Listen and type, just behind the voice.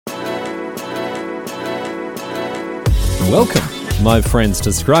Welcome, my friends, to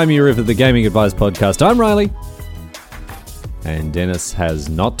Scrimey River, the Gaming Advice Podcast. I'm Riley, and Dennis has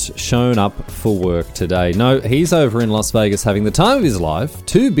not shown up for work today. No, he's over in Las Vegas having the time of his life,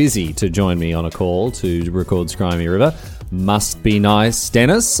 too busy to join me on a call to record Scrimey River. Must be nice.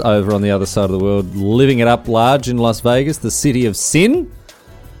 Dennis, over on the other side of the world, living it up large in Las Vegas, the city of sin.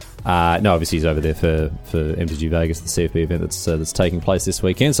 No, obviously he's over there for MTG Vegas, the CFP event that's taking place this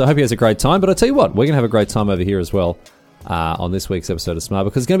weekend. So I hope he has a great time. But I tell you what, we're going to have a great time over here as well on this week's episode of Smart,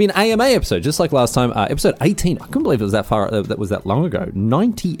 because it's going to be an AMA episode, just like last time. Episode 18. I couldn't believe it was that long ago.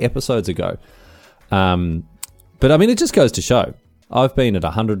 90 episodes ago. But I mean, it just goes to show. I've been at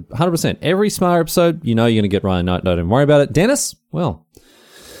 100%. Every Smart episode, you know you're going to get Ryan Knight. Don't even worry about it. Dennis, well,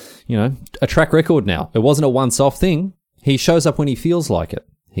 you know, a track record now. It wasn't a once-off thing. He shows up when he feels like it.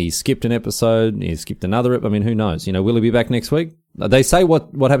 He skipped an episode, he skipped another. I mean, who knows? You know, will he be back next week? They say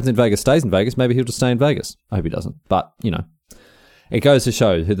what happens in Vegas stays in Vegas. Maybe he'll just stay in Vegas. I hope he doesn't. But, you know, it goes to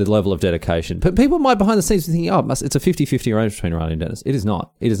show the level of dedication. But people might behind the scenes be thinking, it's a 50-50 range between Riley and Dennis. It is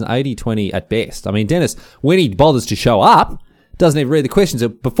not. It is an 80-20 at best. I mean, Dennis, when he bothers to show up, doesn't even read the questions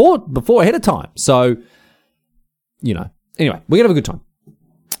before ahead of time. So, you know. Anyway, we're going to have a good time.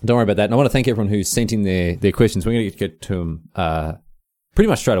 Don't worry about that. And I want to thank everyone who's sent in their questions. We're going to get to them pretty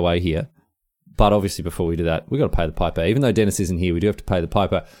much straight away here. But obviously before we do that, we've got to pay the piper. Even though Dennis isn't here, we do have to pay the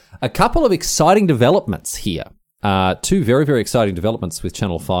piper. A couple of exciting developments here. Two very, very exciting developments with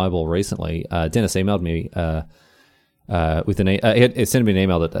Channel Fireball recently. Dennis emailed me with he sent me an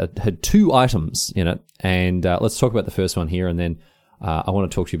email that had two items in it. And let's talk about the first one here. And then I want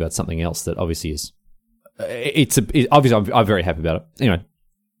to talk to you about something else that obviously is... obviously, I'm very happy about it. Anyway,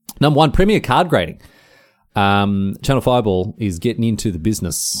 number one, Premier Card Grading. Channel Fireball is getting into the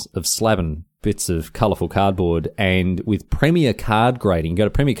business of slabbing bits of colourful cardboard, and with Premier Card Grading, go to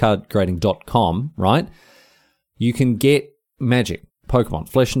premiercardgrading.com, right? You can get Magic, Pokemon,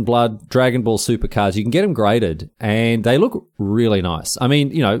 Flesh and Blood, Dragon Ball Super cards. You can get them graded, and they look really nice. I mean,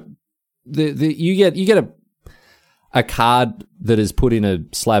 you know, you get a card that is put in a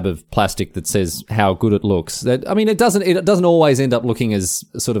slab of plastic that says how good it looks. That, I mean, it doesn't always end up looking as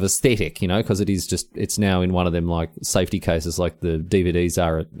sort of aesthetic, you know, because it's now in one of them like safety cases like the DVDs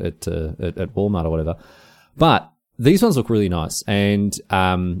are at Walmart or whatever. But these ones look really nice. And,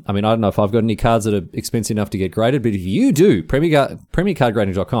 I mean, I don't know if I've got any cards that are expensive enough to get graded, but if you do,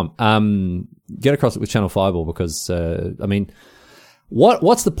 premiercardgrading.com, get across it with Channel Fireball, because, I mean,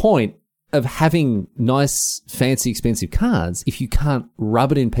 what's the point of having nice, fancy, expensive cards if you can't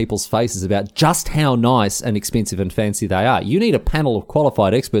rub it in people's faces about just how nice and expensive and fancy they are? You need a panel of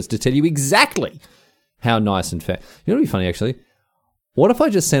qualified experts to tell you exactly how nice and fancy. You know what would be funny, actually? What if I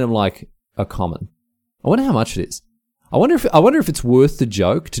just sent them like a common? I wonder how much it is. I wonder if it's worth the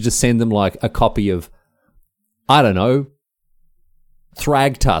joke to just send them like a copy of, I don't know,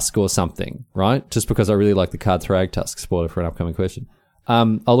 Thragtusk or something, right? Just because I really like the card Thragtusk. Spoiler for an upcoming question.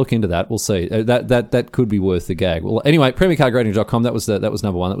 I'll look into that. We'll see. That could be worth the gag. Well, anyway, premiercardgrading.com. That was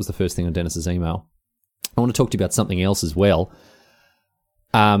number one. That was the first thing on Dennis's email. I want to talk to you about something else as well.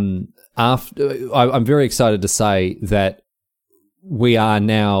 I'm very excited to say that we are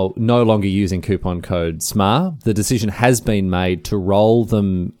now no longer using coupon code SMAR. The decision has been made to roll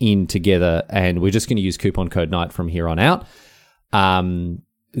them in together, and we're just going to use coupon code NIGHT from here on out.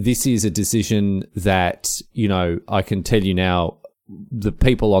 This is a decision that, you know, I can tell you now, the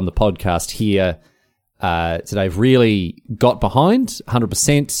people on the podcast here today have really got behind.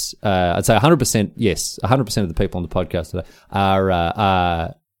 100%. I'd say 100%. Yes, 100% of the people on the podcast today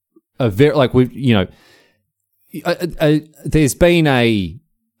are very, like, we've, you know, there's been a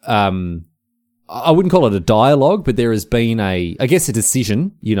I wouldn't call it a dialogue, but there has been a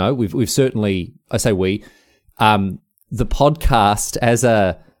decision. You know, we've certainly, I say we, the podcast as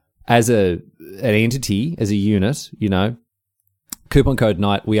an entity, as a unit, you know. Coupon code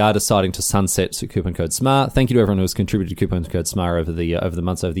NIGHT, we are deciding to sunset coupon code SMAR. Thank you to everyone who has contributed to coupon code SMAR over the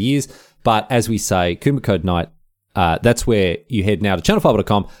months, over the years. But as we say, coupon code NIGHT, that's where you head now to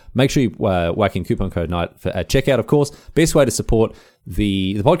channelfireball.com. Make sure you whack in coupon code NIGHT at checkout, of course. Best way to support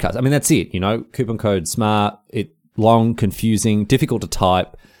the podcast. I mean, that's it. You know, coupon code SMAR, it long, confusing, difficult to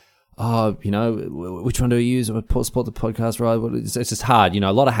type. Oh, you know, which one do we use? Support the podcast, right? It's just hard, you know,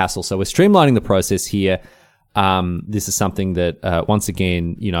 a lot of hassle. So we're streamlining the process here. This is something that, once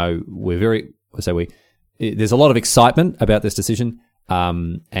again, you know, there's a lot of excitement about this decision,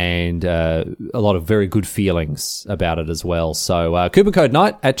 and a lot of very good feelings about it as well. So, coupon code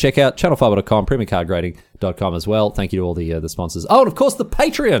NIGHT at checkout, channelfiber.com, premiercardgrading.com as well. Thank you to all the sponsors. Oh, and of course, the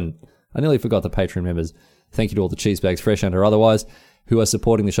Patreon. I nearly forgot the Patreon members. Thank you to all the cheese bags, fresh and or otherwise, who are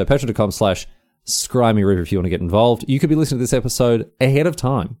supporting the show. Patreon.com/ Scry me River if you want to get involved. You could be listening to this episode ahead of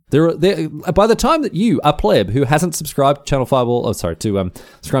time. By the time that you, a pleb who hasn't subscribed to Channel Fireball, to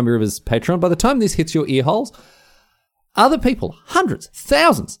Scry me River's Patreon, by the time this hits your ear holes, other people, hundreds,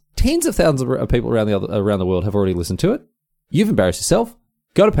 thousands, tens of thousands of people around the world have already listened to it. You've embarrassed yourself.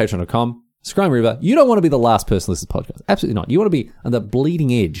 Go to patreon.com, Scry me River. You don't want to be the last person to listen to the podcast. Absolutely not. You want to be on the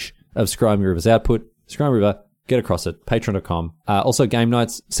bleeding edge of Scry me River's output. Scry me River. Get across it, patreon.com. Also, game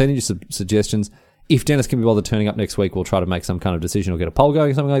nights, send in your suggestions. If Dennis can be bothered turning up next week, we'll try to make some kind of decision or get a poll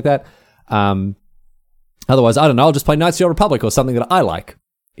going or something like that. Otherwise, I don't know, I'll just play Knights of the Old Republic or something that I like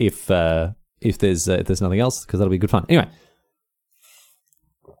if there's nothing else, because that'll be good fun. Anyway,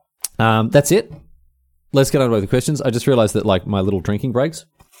 that's it. Let's get on with the questions. I just realized that like my little drinking breaks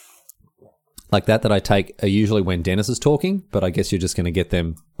like that I take are usually when Dennis is talking, but I guess you're just going to get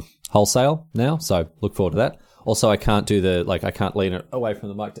them wholesale now, so look forward to that. Also, I can't do I can't lean it away from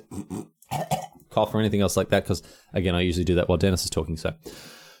the mic to cough or anything else like that, because, again, I usually do that while Dennis is talking, so.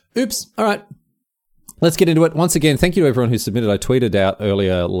 Oops. All right. Let's get into it. Once again, thank you to everyone who submitted. I tweeted out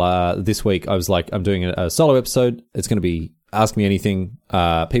earlier this week, I was like, I'm doing a solo episode. It's going to be Ask Me Anything.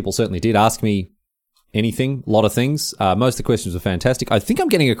 People certainly did ask me anything, a lot of things. Most of the questions were fantastic. I think I'm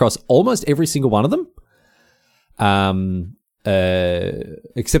getting across almost every single one of them.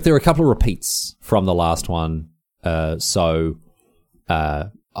 Except there are a couple of repeats from the last one. So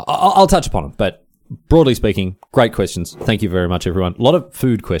I'll touch upon them, but broadly speaking, great questions. Thank you very much, everyone. A lot of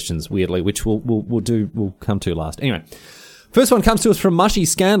food questions, weirdly, which we'll come to last. Anyway, first one comes to us from Mushy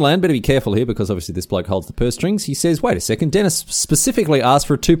Scanlan. Better be careful here, because obviously this bloke holds the purse strings. He says, wait a second, Dennis specifically asked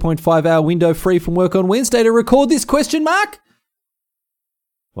for a 2.5 hour window free from work on Wednesday to record this question mark?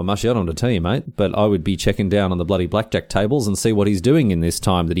 Well, Mushy, I don't want to tell you, mate, but I would be checking down on the bloody blackjack tables and see what he's doing in this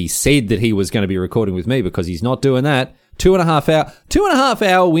time that he said that he was going to be recording with me, because he's not doing that. 2.5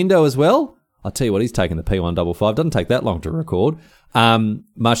 hour window as well. I'll tell you what, he's taking the P155. Doesn't take that long to record.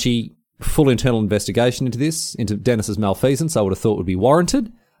 Mushy, full internal investigation into this, into Dennis's malfeasance, I would have thought would be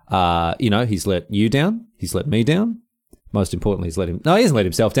warranted. He's let you down. He's let me down. Most importantly, he hasn't let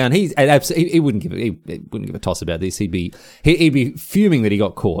himself down. He wouldn't give a toss about this. He'd be fuming that he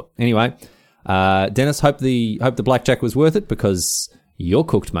got caught. Anyway, Dennis, hope the blackjack was worth it, because you're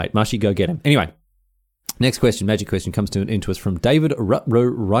cooked, mate. Mushy, go get him. Anyway, next question, magic question, comes into us from David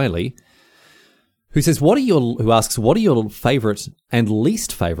Riley, who says, what are your favourite and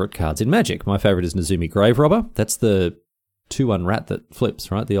least favourite cards in Magic? My favourite is Nezumi Grave Robber. That's the 2/1 rat that flips,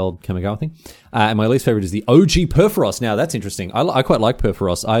 right? The old Kamigawa thing. And my least favourite is the OG Perforos. Now, that's interesting. I quite like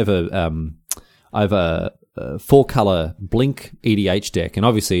Perforos. I have a 4-colour Blink EDH deck, and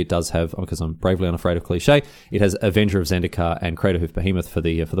obviously it does have, because I'm bravely unafraid of cliche, it has Avenger of Zendikar and Craterhoof Behemoth for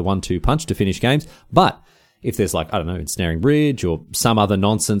the 1-2 punch to finish games. But if there's Ensnaring Bridge or some other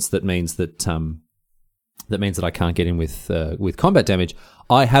nonsense that means that I can't get in with combat damage,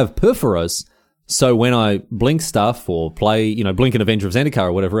 I have Perforos. So when I blink stuff or play, blink an Avenger of Zendikar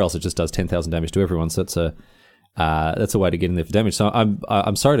or whatever else, it just does 10,000 damage to everyone. So that's a way to get in there for damage. So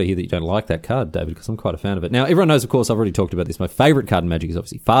I'm sorry to hear that you don't like that card, David, because I'm quite a fan of it. Now, everyone knows, of course, I've already talked about this. My favourite card in Magic is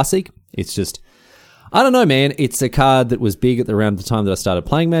obviously Farseek. It's just, I don't know, man. It's a card that was big around the time that I started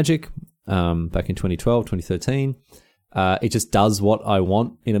playing Magic, back in 2012, 2013. It just does what I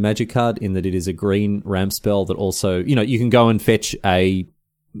want in a Magic card, in that it is a green ramp spell that also, you can go and fetch a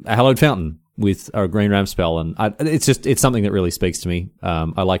Hallowed Fountain with a green ramp spell, and it's something that really speaks to me.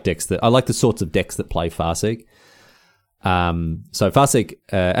 I like the sorts of decks that play Farseek. So Farseek,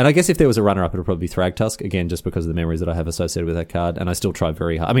 and I guess if there was a runner-up, it would probably be Thragtusk, again, just because of the memories that I have associated with that card, and I still try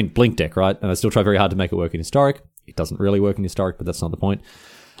very hard. I mean, Blink deck, right? And I still try very hard to make it work in Historic. It doesn't really work in Historic, but that's not the point.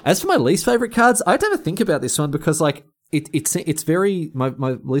 As for my least favorite cards, I had to have a think about this one, because it's very, my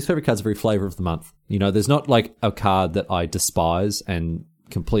least favorite cards are very flavor of the month. There's not like a card that I despise and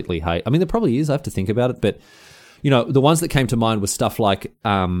completely hate. I mean, there probably is. I have to think about it, but the ones that came to mind was stuff like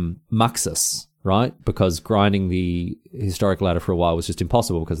Muxus, right? Because grinding the Historic ladder for a while was just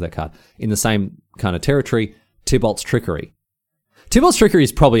impossible because of that card. In the same kind of territory, Tybalt's Trickery. Tybalt's Trickery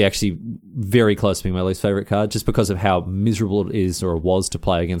is probably actually very close to being my least favorite card, just because of how miserable it is, or was, to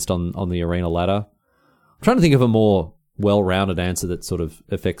play against on the arena ladder. I'm trying to think of a more well-rounded answer that sort of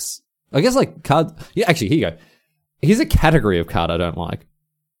affects, I guess, like card. Yeah, actually, here you go. Here's a category of card I don't like.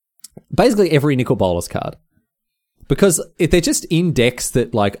 Basically every Nicol Bolas card. Because if they're just in decks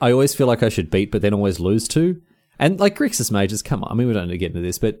that, I always feel like I should beat but then always lose to. And, Grixis Mages, come on. I mean, we don't need to get into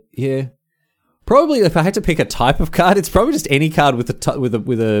this, but yeah. Probably if I had to pick a type of card, it's probably just any card with a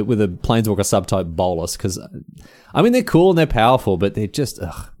Planeswalker subtype Bolas. Because, I mean, they're cool and they're powerful, but they're just,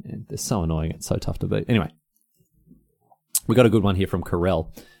 they're so annoying. It's so tough to beat. Anyway. We got a good one here from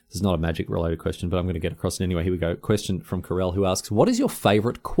Corel. This is not a magic-related question, but I'm going to get across it anyway. Here we go. Question from Carell, who asks, what is your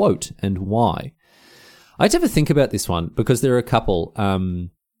favourite quote and why? I had to have a think about this one because there are a couple.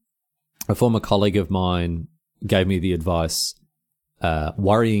 A former colleague of mine gave me the advice,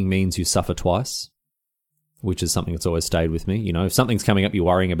 worrying means you suffer twice, which is something that's always stayed with me. You know, if something's coming up, you're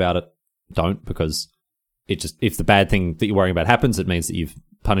worrying about it, don't, because if the bad thing that you're worrying about happens, it means that you've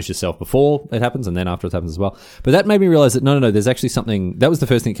punished yourself before it happens and then after it happens as well. But that made me realize that no, there's actually something, that was the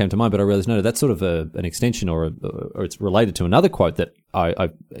first thing that came to mind, but I realized, no, that's sort of an extension or it's related to another quote that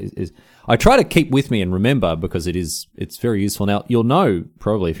I try to keep with me and remember because it's very useful. Now, you'll know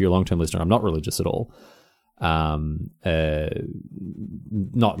probably if you're a long-term listener, I'm not religious at all. Not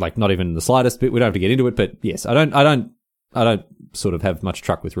even the slightest bit. We don't have to get into it, but yes, I don't sort of have much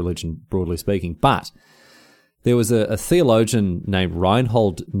truck with religion, broadly speaking, but there was a theologian named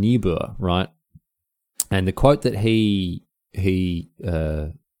Reinhold Niebuhr, right? And the quote that he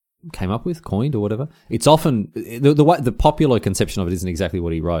came up with, coined or whatever, it's often the popular conception of it isn't exactly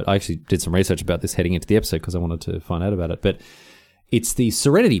what he wrote. I actually did some research about this heading into the episode because I wanted to find out about it, but it's the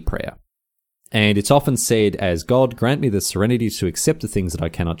serenity prayer. And it's often said as, God, grant me the serenity to accept the things that I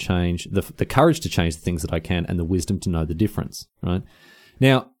cannot change, the courage to change the things that I can, and the wisdom to know the difference, right?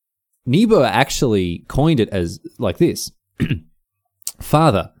 Now, Niebuhr actually coined it as like this.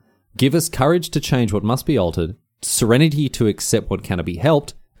 Father, give us courage to change what must be altered, serenity to accept what cannot be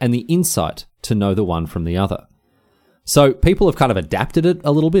helped, and the insight to know the one from the other. So people have kind of adapted it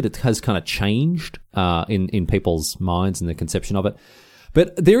a little bit. It has kind of changed in people's minds and the conception of it.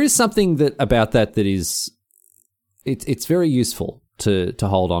 But there is something about that is, it's very useful to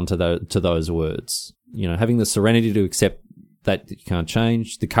hold on to those words. You know, having the serenity to accept that you can't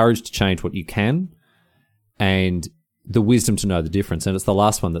change, the courage to change what you can, and the wisdom to know the difference. And it's the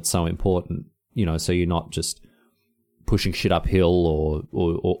last one that's so important, you know, so you're not just pushing shit uphill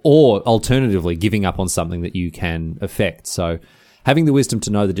or alternatively giving up on something that you can affect. So having the wisdom to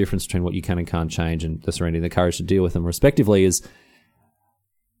know the difference between what you can and can't change and the serenity and the courage to deal with them respectively is,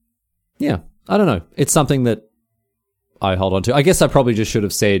 yeah, I don't know. It's something that I hold on to. I guess I probably just should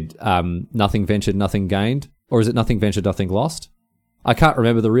have said nothing ventured, nothing gained. Or is it nothing ventured, nothing lost? I can't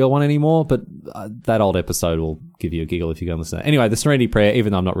remember the real one anymore, but that old episode will give you a giggle if you go and listen to that. Anyway, the Serenity Prayer,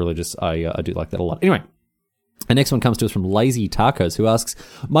 even though I'm not religious, I do like that a lot. Anyway, the next one comes to us from Lazy Tacos, who asks,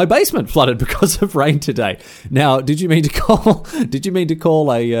 my basement flooded because of rain today. Now, did you mean to call a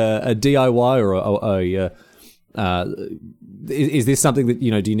DIY or is this something that,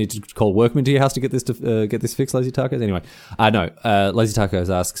 you know, do you need to call workmen to your house to get this fixed, Lazy Tacos? Anyway, no. Lazy Tacos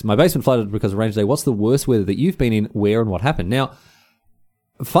asks, my basement flooded because of rain today. What's the worst weather that you've been in? Where and what happened? Now,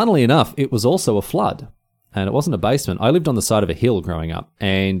 funnily enough, it was also a flood, and it wasn't a basement. I lived on the side of a hill growing up,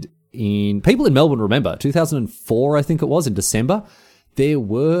 and people in Melbourne remember 2004, I think it was, in December, there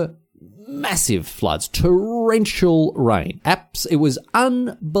were massive floods, torrential rain. It was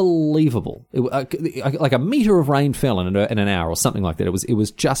unbelievable. Like a meter of rain fell in an hour or something like that. It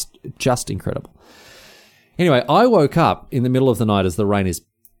was just incredible. Anyway, I woke up in the middle of the night as the rain is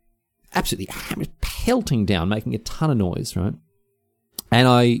absolutely pelting down, making a ton of noise, right? And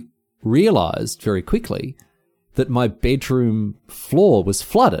I realized very quickly that my bedroom floor was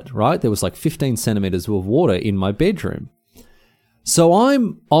flooded, right? There was like 15 centimeters of water in my bedroom. So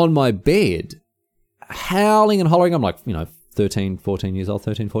I'm on my bed, howling and hollering. I'm like, 14 years old,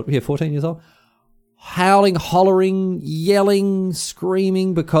 14 years old. Howling, hollering, yelling,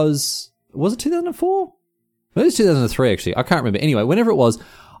 screaming because, was it 2004? It was 2003, actually. I can't remember. Anyway, whenever it was,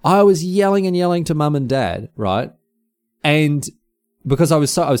 I was yelling and yelling to mum and dad, right? And because I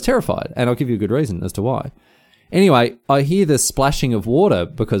was terrified, and I'll give you a good reason as to why. Anyway, I hear the splashing of water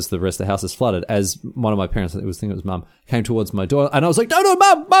because the rest of the house is flooded as one of my parents, I think it was mum, came towards my door. And I was like, no,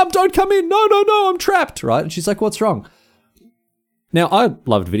 mum, don't come in. No, I'm trapped, right? And she's like, what's wrong? Now, I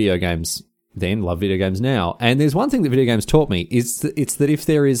loved video games then, love video games now. And there's one thing that video games taught me, it's that if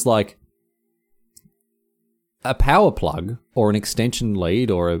there is like a power plug or an extension lead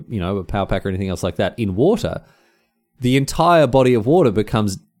or a power pack or anything else like that in water, the entire body of water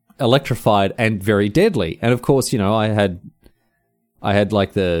becomes electrified and very deadly. And of course, I had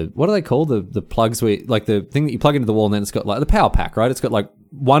like what are they called? The plugs where, like, the thing that you plug into the wall and then it's got like the power pack, right? It's got like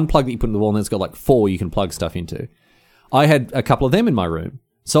one plug that you put in the wall and then it's got like 4 you can plug stuff into. I had a couple of them in my room.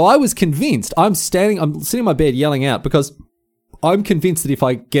 So I was convinced, I'm sitting in my bed yelling out because I'm convinced that if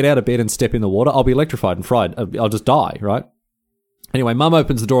I get out of bed and step in the water, I'll be electrified and fried. I'll just die, right? Anyway, mum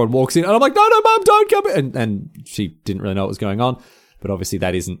opens the door and walks in and I'm like, no, mum, don't come in. And she didn't really know what was going on. But obviously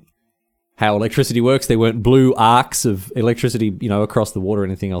that isn't how electricity works. There weren't blue arcs of electricity, across the water or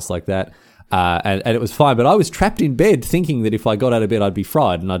anything else like that. And it was fine. But I was trapped in bed thinking that if I got out of bed, I'd be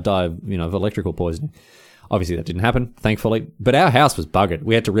fried and I'd die of, of electrical poisoning. Obviously, that didn't happen, thankfully. But our house was buggered.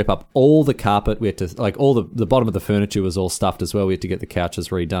 We had to rip up all the carpet. We had to, all the bottom of the furniture was all stuffed as well. We had to get the couches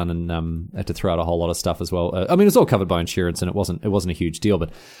redone and had to throw out a whole lot of stuff as well. It was all covered by insurance and it wasn't a huge deal.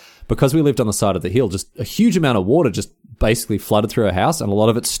 But because we lived on the side of the hill, just a huge amount of water just basically flooded through our house, and a lot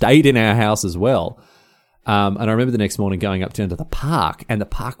of it stayed in our house as well. And I remember the next morning going up down to the park, and the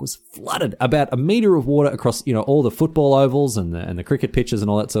park was flooded. About a metre of water across, all the football ovals and the cricket pitches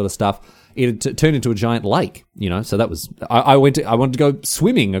and all that sort of stuff. It had turned into a giant lake, So that was I wanted to go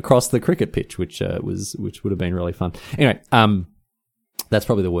swimming across the cricket pitch, which would have been really fun. Anyway, that's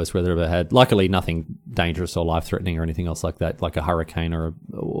probably the worst weather I've ever had. Luckily, nothing dangerous or life threatening or anything else like that, like a hurricane or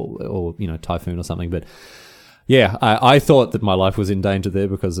typhoon or something. But yeah, I thought that my life was in danger there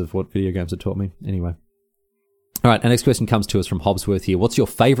because of what video games had taught me. Anyway. All right, our next question comes to us from Hobbsworth here. What's your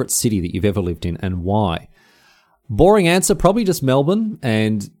favourite city that you've ever lived in and why? Boring answer, probably just Melbourne.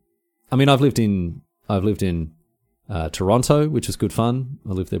 And I've lived in Toronto, which was good fun.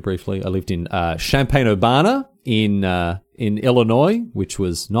 I lived there briefly. I lived in Champaign-Urbana in Illinois, which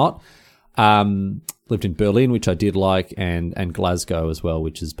was not. Lived in Berlin, which I did like, and Glasgow as well,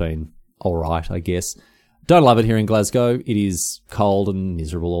 which has been all right, I guess. Don't love it here in Glasgow. It is cold and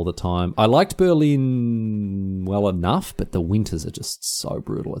miserable all the time. I liked Berlin well enough, but the winters are just so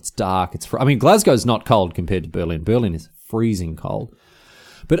brutal. It's dark. Glasgow's not cold compared to Berlin. Berlin is freezing cold.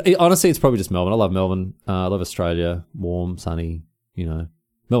 But honestly, it's probably just Melbourne. I love Melbourne. I love Australia. Warm, sunny,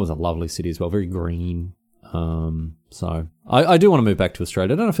 Melbourne's a lovely city as well. Very green. So I do want to move back to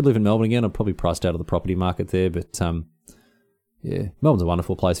Australia. I don't know if I'd live in Melbourne again. I'm probably priced out of the property market there, but yeah, Melbourne's a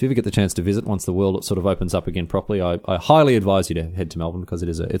wonderful place. If you ever get the chance to visit once the world sort of opens up again properly, I highly advise you to head to Melbourne because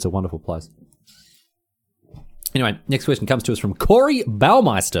it's a wonderful place. Anyway, next question comes to us from Corey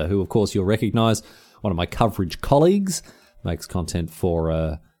Baumeister, who, of course, you'll recognise, one of my coverage colleagues, makes content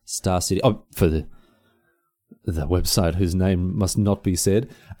for Star City. Oh, for the website whose name must not be said.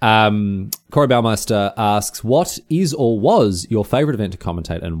 Corey Baumeister asks, what is or was your favourite event to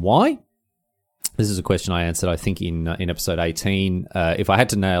commentate and why? This is a question I answered, I think, in episode 18. If I had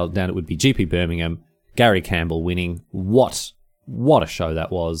to nail it down, it would be GP Birmingham, Gary Campbell winning. What a show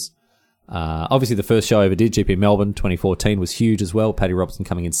that was. Obviously, the first show I ever did, GP Melbourne 2014, was huge as well. Paddy Robertson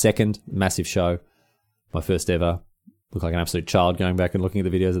coming in second. Massive show. My first ever. Looked like an absolute child going back and looking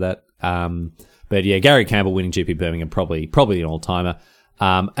at the videos of that. But yeah, Gary Campbell winning GP Birmingham, probably an all-timer.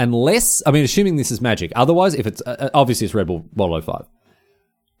 Unless, assuming this is Magic. Otherwise, if it's, obviously it's Red Bull World 05.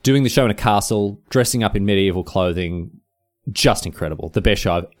 Doing the show in a castle, dressing up in medieval clothing, just incredible. The best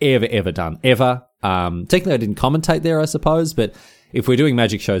show I've ever done, ever. Technically, I didn't commentate there, I suppose, but if we're doing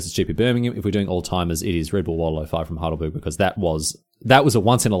Magic shows, it's GP Birmingham. If we're doing all-timers, it is Red Bull World 05 from Heidelberg, because that was a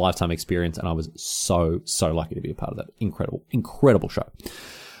once-in-a-lifetime experience, and I was so lucky to be a part of that. Incredible show.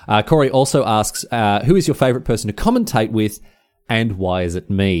 Corey also asks, who is your favourite person to commentate with, and why is it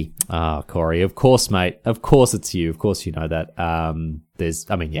me? Corey, of course, mate. Of course it's you. Of course you know that.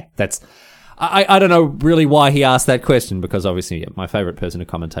 I don't know really why he asked that question, because obviously, my favourite person to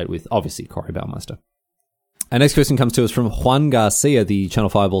commentate with, obviously, Corey Baumeister. Our next question comes to us from Juan Garcia, the Channel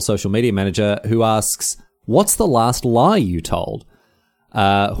Fireball social media manager, who asks, what's the last lie you told?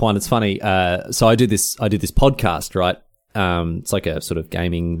 Juan, it's funny. So I did this podcast, right? It's like a sort of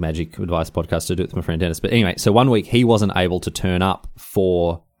gaming magic advice podcast. I do it with my friend Dennis. But anyway, so one week he wasn't able to turn up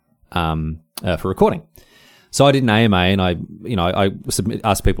for recording. So I did an AMA, and I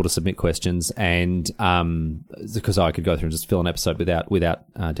asked people to submit questions, and because I could go through and just fill an episode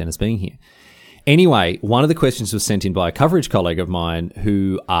without Dennis being here. Anyway, one of the questions was sent in by a coverage colleague of mine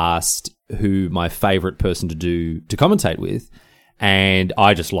who asked who my favourite person to commentate with, and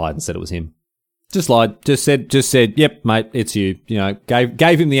I just lied and said it was him. Just lied. Just said, yep, mate, it's you.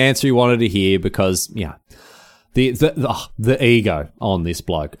 Gave him the answer he wanted to hear, because the ego on this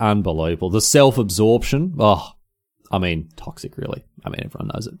bloke, unbelievable. The self-absorption, toxic, really. Everyone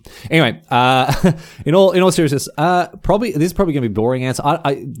knows it. Anyway, in all seriousness, this is probably going to be a boring answer.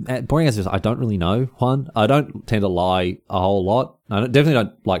 Boring answer is I don't really know, Juan. I don't tend to lie a whole lot. I definitely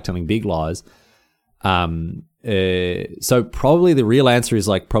don't like telling big lies. So probably the real answer is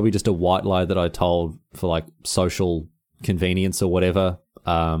probably just a white lie that I told for social convenience or whatever.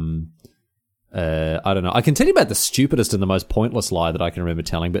 I don't know. I can tell you about the stupidest and the most pointless lie that I can remember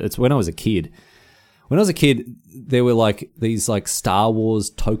telling, but it's when I was a kid. When I was a kid, there were these Star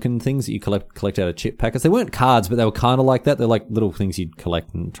Wars token things that you collect out of chip packets. They weren't cards, but they were kind of like that. They're little things you'd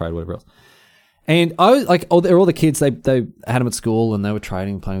collect and trade, whatever else. And I was they're all the kids, they had them at school and they were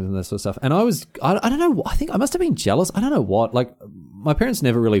trading, playing with them, that sort of stuff. And I don't know, I think I must have been jealous. I don't know what. my parents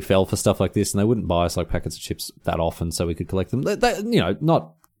never really fell for stuff like this, and they wouldn't buy us like packets of chips that often so we could collect them.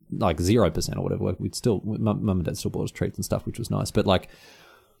 Not like 0% or whatever. Mum and dad still bought us treats and stuff, which was nice. But like,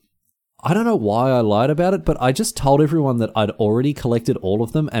 I don't know why I lied about it, but I just told everyone that I'd already collected all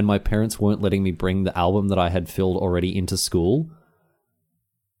of them, and my parents weren't letting me bring the album that I had filled already into school,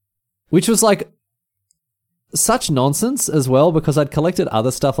 which was like such nonsense as well, because I'd collected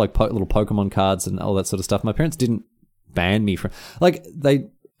other stuff like little Pokemon cards and all that sort of stuff. My parents didn't ban me from I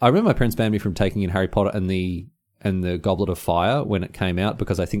remember my parents banned me from taking in Harry Potter and the Goblet of Fire when it came out,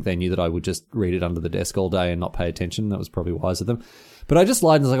 because I think they knew that I would just read it under the desk all day and not pay attention. That was probably wise of them. But I just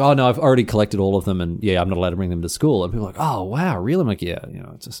lied and was like, oh no, I've already collected all of them, and yeah, I'm not allowed to bring them to school. And people were like, oh wow, really? I'm like, yeah,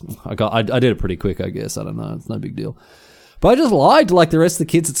 it's just I did it pretty quick, I guess. I don't know, it's no big deal. But I just lied to like the rest of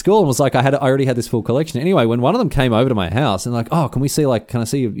the kids at school and was like, I already had this full collection. Anyway, when one of them came over to my house and like, oh, can I see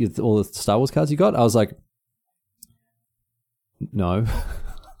all the Star Wars cards you got? I was like, no.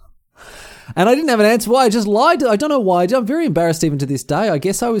 And I didn't have an answer why. I just lied. I don't know why. I'm very embarrassed even to this day. I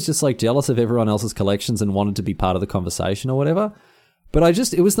guess I was just like jealous of everyone else's collections and wanted to be part of the conversation or whatever. But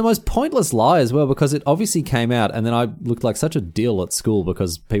it was the most pointless lie as well, because it obviously came out and then I looked like such a dill at school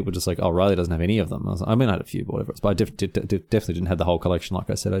because people were just like, oh, Riley doesn't have any of them. I had a few, but whatever. But I definitely didn't have the whole collection like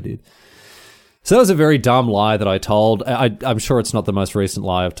I said I did. So that was a very dumb lie that I told. I'm sure it's not the most recent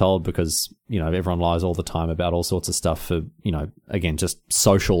lie I've told, because, everyone lies all the time about all sorts of stuff for, again, just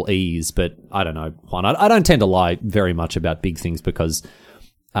social ease. But I don't know, Juan. I don't tend to lie very much about big things because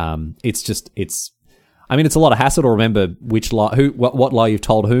it's a lot of hassle to remember which lie, what lie you've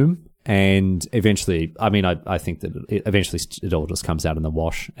told whom, and eventually, I think that it all just comes out in the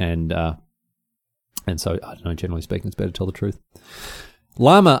wash, and so I don't know. Generally speaking, it's better to tell the truth.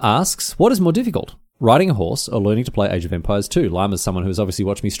 Lama asks, "What is more difficult, riding a horse or learning to play Age of Empires 2?" Lama is someone who has obviously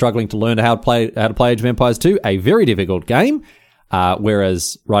watched me struggling to learn how to play Age of Empires 2, a very difficult game.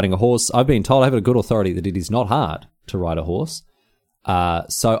 Whereas riding a horse, I've been told, I have a good authority that it is not hard to ride a horse.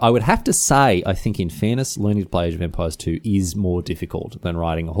 So I would have to say, I think in fairness, learning to play Age of Empires 2 is more difficult than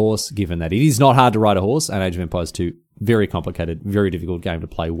riding a horse, given that it is not hard to ride a horse, and Age of Empires 2, very complicated, very difficult game to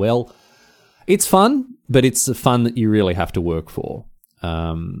play well. It's fun, but it's a fun that you really have to work for.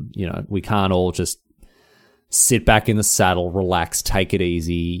 We can't all just sit back in the saddle, relax, take it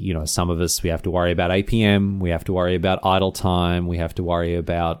easy. Some of us, we have to worry about APM, we have to worry about idle time, we have to worry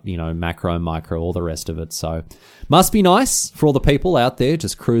about, macro, micro, all the rest of it. So must be nice for all the people out there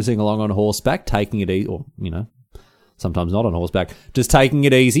just cruising along on horseback, taking it easy, or, sometimes not on horseback, just taking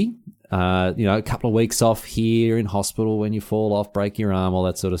it easy. A couple of weeks off here in hospital when you fall off, break your arm, all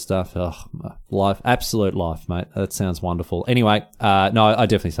that sort of stuff. Life, absolute life, mate. That sounds wonderful. Anyway, no, I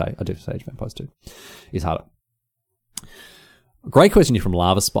definitely say Age of Empires 2 is harder. Great question here from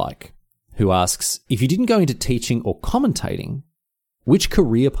Lava Spike, who asks, if you didn't go into teaching or commentating, which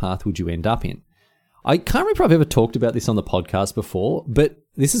career path would you end up in? I can't remember if I've ever talked about this on the podcast before, but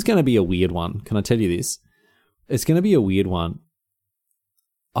this is going to be a weird one. Can I tell you this? It's going to be a weird one.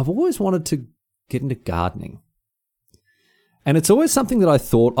 I've always wanted to get into gardening. And it's always something that I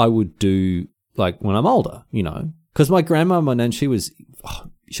thought I would do, like, when I'm older, Because my grandma, my nan, she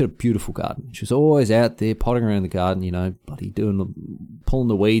had a beautiful garden. She was always out there potting around the garden, bloody pulling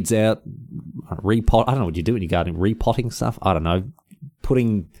the weeds out, repot. I don't know what you do in your garden, repotting stuff. I don't know,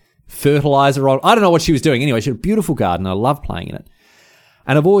 putting fertilizer on. I don't know what she was doing. Anyway, she had a beautiful garden. I love playing in it.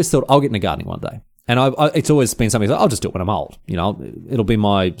 And I've always thought I'll get into gardening one day. And it's always been something like, I'll just do it when I'm old. It'll be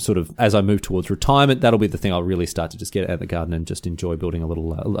my sort of, as I move towards retirement, that'll be the thing I'll really start to just get out of the garden and just enjoy building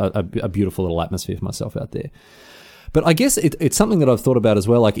a beautiful little atmosphere for myself out there. But I guess it's something that I've thought about as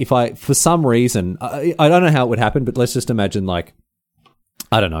well. Like if for some reason, I don't know how it would happen, but let's just imagine like,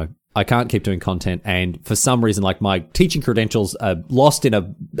 I don't know, I can't keep doing content, and for some reason, like my teaching credentials are lost in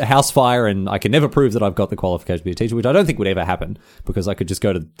a house fire, and I can never prove that I've got the qualification to be a teacher, which I don't think would ever happen, because I could just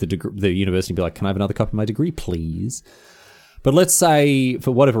go to the university and be like, can I have another copy of my degree, please? But let's say,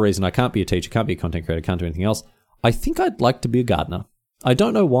 for whatever reason, I can't be a teacher, can't be a content creator, can't do anything else. I think I'd like to be a gardener. I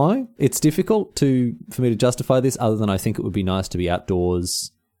don't know why. It's difficult for me to justify this, other than I think it would be nice to be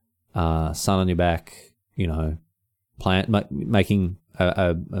outdoors, sun on your back, making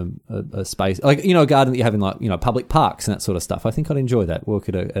a space, like, a garden that you have in, like, public parks and that sort of stuff. I think I'd enjoy that. Work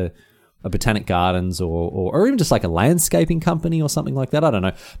at a botanic gardens or even just like a landscaping company or something like that. I don't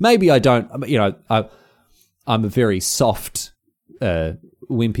know. Maybe I don't, I'm a very soft,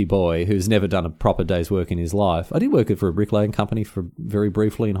 wimpy boy who's never done a proper day's work in his life. I did work for a bricklaying company for very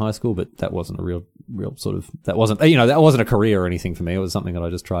briefly in high school, but that wasn't a real sort of, that wasn't a career or anything for me. It was something that I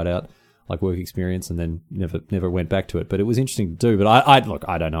just tried out, like work experience, and then never went back to it. But it was interesting to do. But I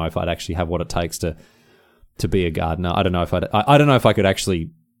don't know if I'd actually have what it takes to to be a gardener. I don't know if I don't know if I could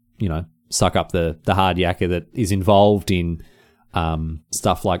actually, suck up the hard yakka that is involved in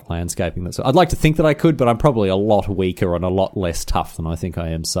stuff like landscaping. So I'd like to think that I could, but I'm probably a lot weaker and a lot less tough than I think I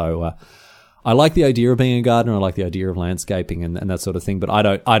am. So I like the idea of being a gardener. I like the idea of landscaping and that sort of thing, but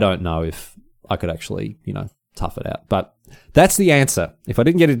I don't know if I could actually, tough it out. But that's the answer. If I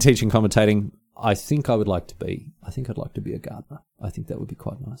didn't get into teaching commentating, I think I'd like to be a gardener. I think that would be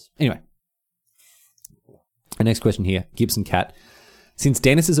quite nice. Anyway, the next question here, Gibson Cat. Since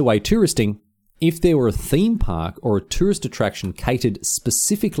Dennis is away touristing, if there were a theme park or a tourist attraction catered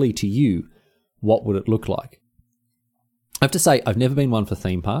specifically to you, what would it look like? I have to say, I've never been one for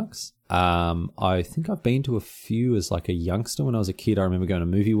theme parks. I think I've been to a few as like a youngster. When I was a kid, I remember going to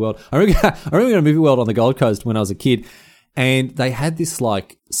Movie World. I remember going to Movie World on the Gold Coast when I was a kid, and they had this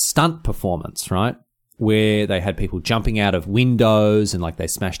like stunt performance, right? Where they had people jumping out of windows and like they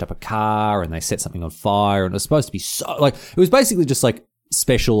smashed up a car and they set something on fire, and it was supposed to be it was basically just like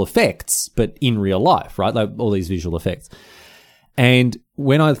special effects, but in real life, right? Like all these visual effects. And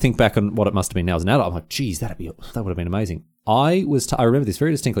when I think back on what it must have been now as an adult, I'm like, geez, that would have been amazing. I remember this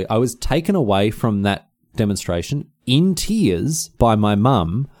very distinctly. I was taken away from that demonstration in tears by my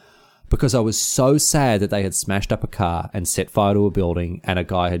mum because I was so sad that they had smashed up a car and set fire to a building, and a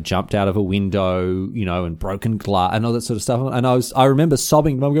guy had jumped out of a window, and broken glass and all that sort of stuff. And I remember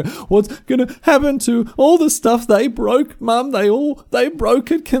sobbing, Mum, going, "What's going to happen to all the stuff they broke, Mum? They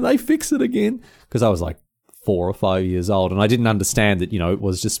broke it. Can they fix it again?" Because I was like 4 or 5 years old, and I didn't understand that, it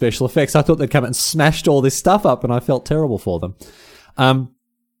was just special effects. I thought they'd come and smashed all this stuff up, and I felt terrible for them.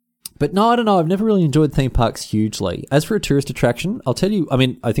 But no, I don't know. I've never really enjoyed theme parks hugely. As for a tourist attraction, I'll tell you, I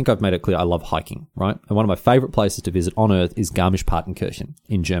think I've made it clear I love hiking, right? And one of my favorite places to visit on Earth is Garmisch-Partenkirchen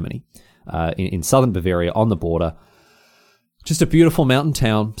in Germany, in southern Bavaria on the border. Just a beautiful mountain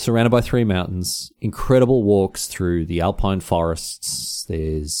town surrounded by 3 mountains, incredible walks through the alpine forests.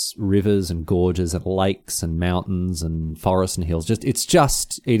 There's rivers and gorges and lakes and mountains and forests and hills. It's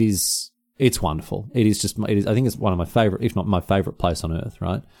wonderful. I think it's one of my favorite, if not my favorite place on Earth,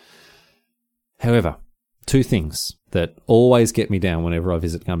 right? However, 2 things that always get me down whenever I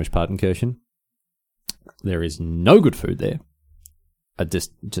visit Garmisch-Partenkirchen. There is no good food there. There's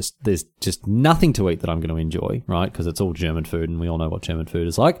just nothing to eat that I'm going to enjoy, right? Because it's all German food, and we all know what German food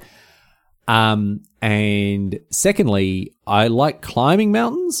is like. And secondly, I like climbing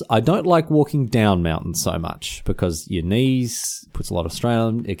mountains. I don't like walking down mountains so much because your knees puts a lot of strain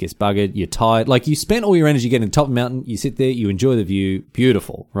on them. It gets buggered. You're tired. Like, you spent all your energy getting to the top of the mountain. You sit there, you enjoy the view.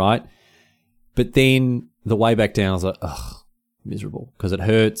 Beautiful, right? But then the way back down, I was like, ugh, miserable, because it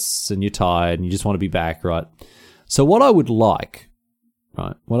hurts and you're tired and you just want to be back, right? So what I would like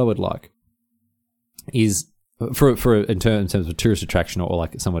is, in terms of a tourist attraction or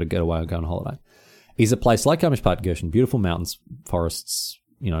like somewhere to get away and go on holiday, is a place like Garmisch-Partenkirchen, beautiful mountains, forests,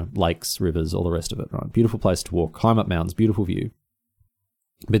 lakes, rivers, all the rest of it, right? Beautiful place to walk, climb up mountains, beautiful view.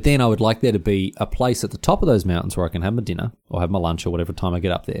 But then I would like there to be a place at the top of those mountains where I can have my dinner or have my lunch or whatever time I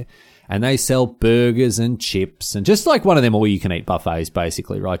get up there. And they sell burgers and chips and just like one of them all-you-can-eat buffets,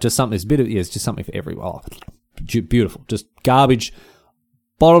 basically, right? Just something, it's just something for everyone. Oh, beautiful. Just garbage,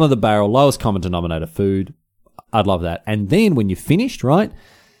 bottom of the barrel, lowest common denominator food. I'd love that. And then when you're finished, right,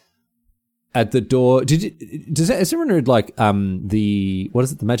 at the door, has everyone read like the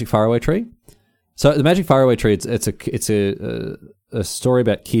Magic Faraway Tree? So the Magic Faraway Tree, it's a story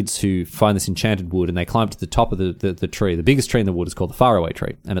about kids who find this enchanted wood and they climb to the top of the tree. The biggest tree in the wood is called the Faraway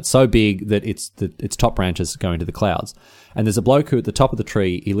Tree, and it's so big that its top branches go into the clouds. And there's a bloke who at the top of the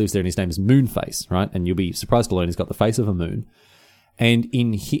tree, he lives there, and his name is Moonface, right? And you'll be surprised to learn he's got the face of a moon. And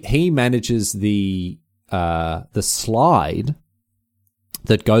he manages the slide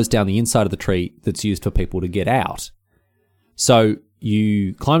that goes down the inside of the tree that's used for people to get out. So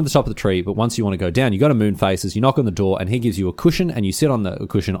you climb to the top of the tree, but once you want to go down, you go to Moonface's, you knock on the door, and he gives you a cushion, and you sit on the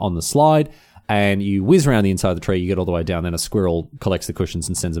cushion on the slide, and you whiz around the inside of the tree, you get all the way down, then a squirrel collects the cushions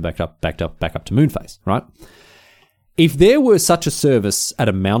and sends it back up to Moonface, right? If there were such a service at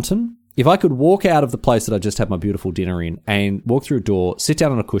a mountain, if I could walk out of the place that I just had my beautiful dinner in and walk through a door, sit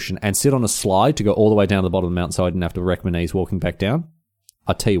down on a cushion, and sit on a slide to go all the way down to the bottom of the mountain so I didn't have to wreck my knees walking back down,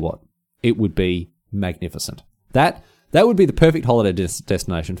 I'll tell you what, it would be magnificent. That would be the perfect holiday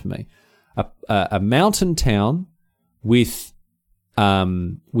destination for me. A mountain town with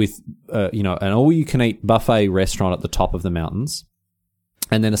an all-you-can-eat buffet restaurant at the top of the mountains,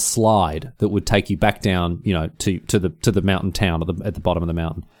 and then a slide that would take you back down, to the mountain town at the bottom of the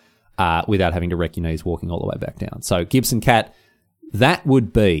mountain, without having to wreck your knees walking all the way back down. So Gibson Cat, that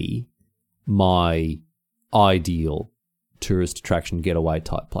would be my ideal tourist attraction getaway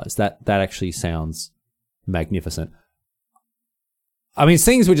type place. That actually sounds magnificent. I mean,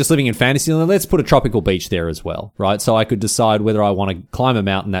 things we're just living in Fantasyland. Let's put a tropical beach there as well, right? So I could decide whether I want to climb a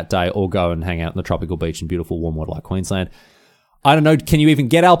mountain that day or go and hang out on the tropical beach in beautiful warm water like Queensland. I don't know. Can you even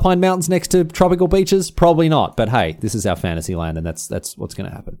get alpine mountains next to tropical beaches? Probably not. But hey, this is our fantasy land, and that's what's going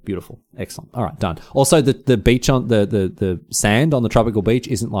to happen. Beautiful, excellent. All right, done. Also, the beach on the sand on the tropical beach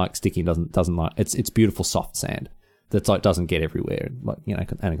isn't like sticky. Doesn't like it's beautiful soft sand that's like doesn't get everywhere. Like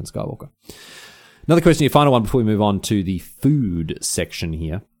Anakin Skywalker. Another question, your final one before we move on to the food section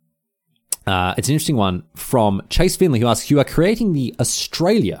here. It's an interesting one from Chase Finley, who asks, you are creating the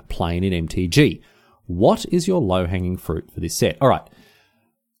Australia plane in MTG. What is your low-hanging fruit for this set? All right.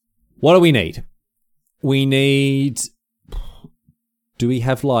 What do we need? We need... Do we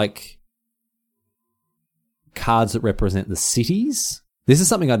have, like, cards that represent the cities? This is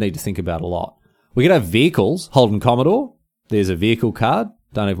something I need to think about a lot. We could have vehicles. Holden Commodore. There's a vehicle card.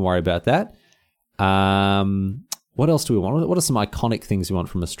 Don't even worry about that. What else do we want? What are some iconic things we want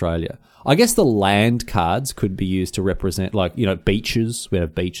from Australia? I guess the land cards could be used to represent, like, beaches. We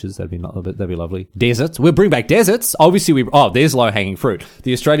have beaches. That'd be lovely. Deserts. We'll bring back deserts. Obviously, there's low-hanging fruit.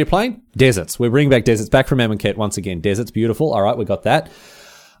 The Australia plane, deserts. We're bringing back deserts. Back from Amonkhet once again. Deserts, beautiful. All right, we got that.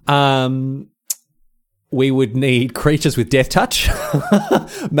 We would need creatures with death touch.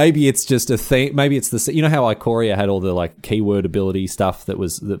 Maybe it's just a thing. Maybe it's the, how Ikoria had all the like keyword ability stuff that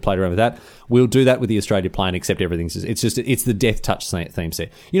played around with that. We'll do that with the Australia plane, except everything's it's the death touch theme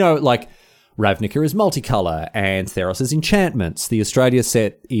set. Like Ravnica is multicolor and Theros is enchantments. The Australia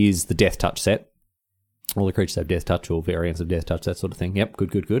set is the death touch set. All the creatures have death touch or variants of death touch, that sort of thing. Yep,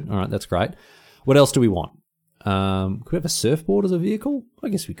 good. All right, that's great. What else do we want? Could we have a surfboard as a vehicle? I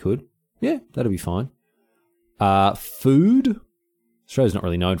guess we could. Yeah, that'll be fine. Food. Australia's not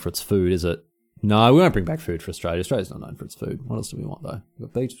really known for its food, is it? No, we won't bring back food for Australia. Australia's not known for its food. What else do we want, though? We've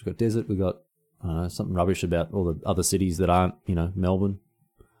got beach, we've got desert, we've got, something rubbish about all the other cities that aren't, Melbourne.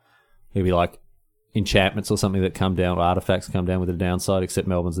 Maybe like enchantments or something that come down, or artifacts come down with a downside, except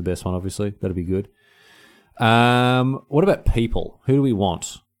Melbourne's the best one, obviously. That'd be good. What about people? Who do we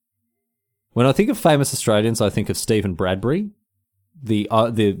want? When I think of famous Australians, I think of Stephen Bradbury. The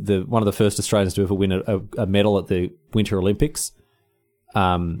one of the first Australians to ever win a medal at the Winter Olympics. Go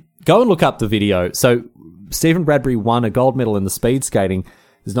and look up the video. So Stephen Bradbury won a gold medal in the speed skating.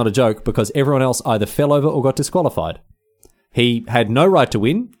 It's not a joke because everyone else either fell over or got disqualified. He had no right to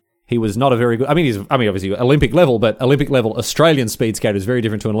win. He was not a very good... obviously Olympic level, but Olympic level Australian speed skater is very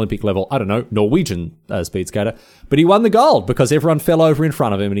different to an Olympic level, Norwegian speed skater. But he won the gold because everyone fell over in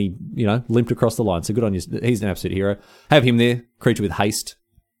front of him and he, limped across the line. So good on you. He's an absolute hero. Have him there. Creature with haste.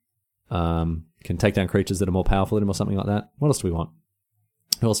 Can take down creatures that are more powerful than him or something like that. What else do we want?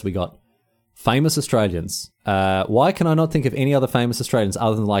 Who else have we got? Famous Australians. Why can I not think of any other famous Australians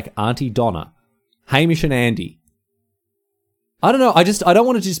other than like Auntie Donna, Hamish and Andy? I don't know. I don't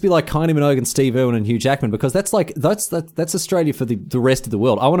want to just be like Kylie Minogue and Steve Irwin and Hugh Jackman because that's Australia for the rest of the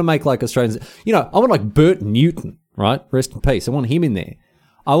world. I want to make like Australians. I want like Bert Newton, right? Rest in peace. I want him in there.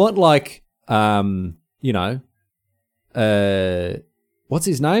 I want like what's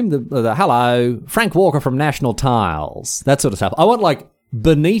his name? The hello, Frank Walker from National Tiles. That sort of stuff. I want like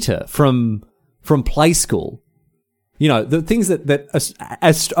Benita from Play School. The things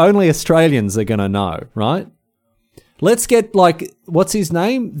that only Australians are going to know, right? Let's get, like, what's his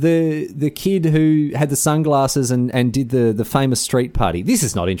name? The kid who had the sunglasses and did the famous street party. This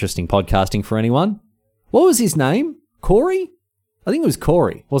is not interesting podcasting for anyone. What was his name? Corey? I think it was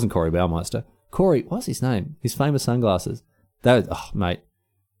Corey. It wasn't Corey Baumeister. Corey, what's his name? His famous sunglasses. Mate.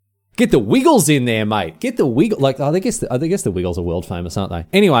 Get the Wiggles in there, mate. Get the Wiggles. Like, I guess the Wiggles are world famous, aren't they?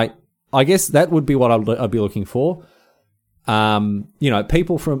 Anyway, I guess that would be what I'd be looking for.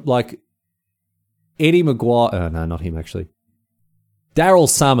 People from, like... Eddie Maguire. Oh, no, not him, actually. Daryl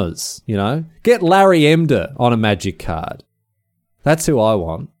Summers, Get Larry Emder on a Magic card. That's who I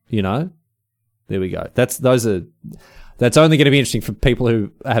want, There we go. That's only going to be interesting for people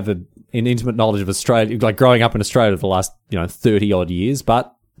who have an intimate knowledge of Australia, like growing up in Australia for the last, 30-odd years.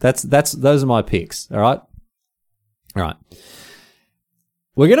 But those are my picks, all right? All right.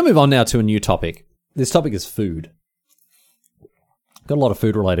 We're going to move on now to a new topic. This topic is food. Got a lot of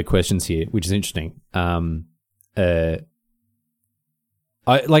food-related questions here, which is interesting. I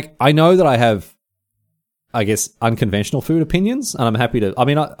know that I have, I guess, unconventional food opinions, and I'm happy to.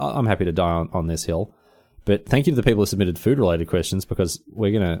 I'm happy to die on this hill. But thank you to the people who submitted food-related questions because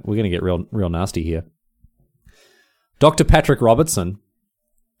we're gonna get real nasty here. Dr. Patrick Robertson,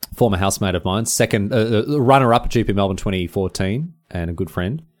 former housemate of mine, second runner-up at GP Melbourne 2014, and a good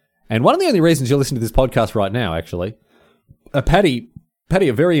friend, and one of the only reasons you're listening to this podcast right now, actually. Paddy Paddy,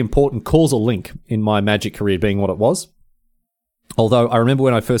 a very important causal link in my Magic career being what it was. Although I remember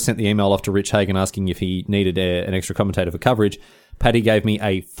when I first sent the email off to Rich Hagan asking if he needed an extra commentator for coverage, Paddy gave me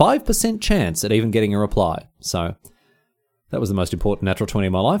a 5% chance at even getting a reply. So that was the most important natural 20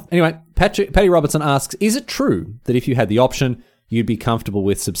 in my life. Anyway, Paddy Robertson asks, is it true that if you had the option, you'd be comfortable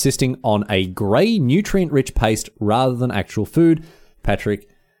with subsisting on a grey, nutrient-rich paste rather than actual food? Patrick,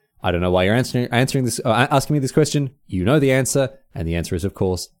 I don't know why you're asking me this question. You know the answer, and the answer is, of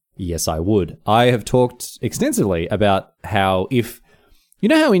course, yes, I would. I have talked extensively about how if... You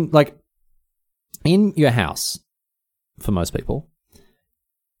know how in your house, for most people,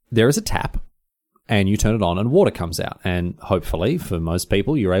 there is a tap, and you turn it on and water comes out. And hopefully, for most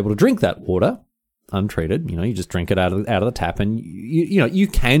people, you're able to drink that water untreated. You just drink it out of the tap, and you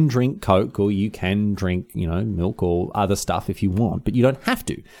can drink Coke or you can drink, milk or other stuff if you want, but you don't have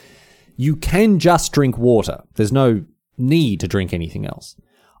to. You can just drink water. There's no need to drink anything else.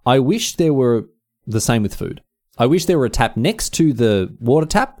 I wish there were the same with food. I wish there were a tap next to the water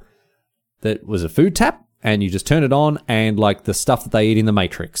tap that was a food tap, and you just turn it on, and like the stuff that they eat in the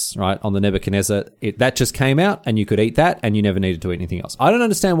Matrix, right, on the Nebuchadnezzar, that just came out, and you could eat that, and you never needed to eat anything else. I don't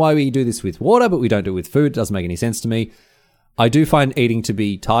understand why we do this with water, but we don't do it with food. It doesn't make any sense to me. I do find eating to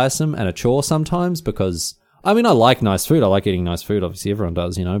be tiresome and a chore sometimes because, I like nice food. I like eating nice food. Obviously, everyone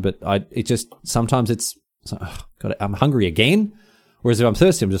does, but sometimes it's, God, I'm hungry again. Whereas if I'm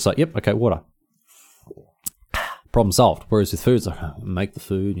thirsty, I'm just like, yep, okay, water. Problem solved. Whereas with food, it's like, make the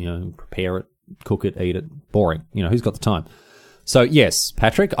food, prepare it, cook it, eat it. Boring. Who's got the time? So yes,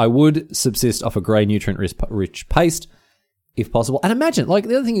 Patrick, I would subsist off a grey nutrient-rich paste if possible. And imagine, the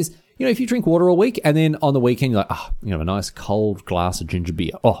other thing is, if you drink water all week and then on the weekend you're like, a nice cold glass of ginger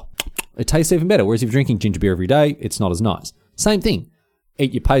beer. Oh, it tastes even better. Whereas if you're drinking ginger beer every day, it's not as nice. Same thing.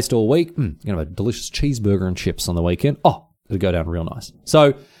 Eat your paste all week. You're going to have a delicious cheeseburger and chips on the weekend. Oh, it'll go down real nice.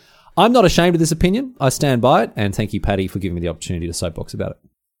 So I'm not ashamed of this opinion. I stand by it. And thank you, Paddy, for giving me the opportunity to soapbox about it.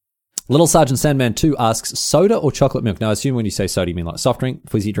 Little Sergeant Sandman 2 asks, soda or chocolate milk? Now, I assume when you say soda, you mean like soft drink,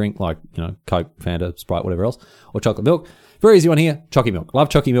 fizzy drink, like, Coke, Fanta, Sprite, whatever else, or chocolate milk. Very easy one here. Chocky milk. Love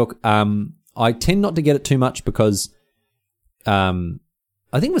chocky milk. I tend not to get it too much because I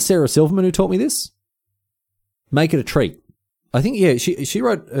think it was Sarah Silverman who taught me this. Make it a treat. I think, yeah, she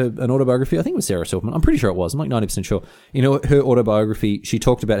wrote an autobiography. I think it was Sarah Silverman. I'm pretty sure it was. I'm like 90% sure. Her autobiography, she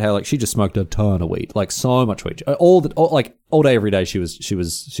talked about how she just smoked a ton of weed, like so much weed, all day, every day. She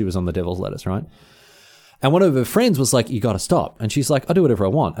was on the devil's lettuce, right? And one of her friends was like, "You got to stop." And she's like, "I do whatever I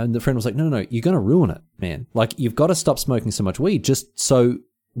want." And the friend was like, "No, you're going to ruin it, man. Like you've got to stop smoking so much weed, just so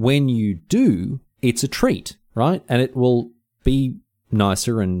when you do, it's a treat, right? And it will be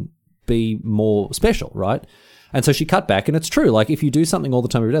nicer and be more special, right?" And so she cut back, and it's true. Like if you do something all the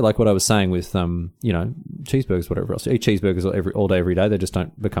time every day, like what I was saying with cheeseburgers, whatever else, you eat cheeseburgers all day every day, they just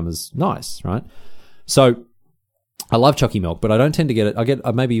don't become as nice, right? So I love chocky milk, but I don't tend to get it. I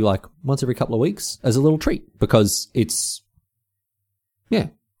get maybe like once every couple of weeks as a little treat because it's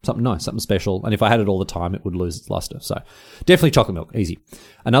something nice, something special. And if I had it all the time, it would lose its luster. So definitely chocolate milk, easy.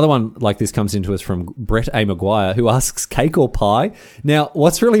 Another one like this comes into us from Brett A. Maguire, who asks cake or pie. Now,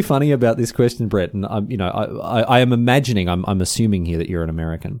 what's really funny about this question, Brett, and I am imagining, I'm assuming here that you're an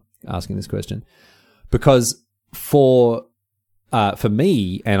American asking this question, because for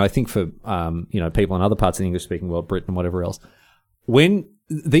me, and I think for people in other parts of the English speaking world, Britain and whatever else, when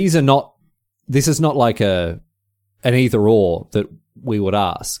this is not like an either or that we would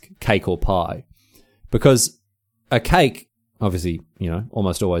ask cake or pie, because a cake, obviously,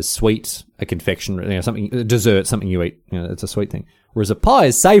 almost always sweet, a confection, something, a dessert, something you eat, it's a sweet thing. Whereas a pie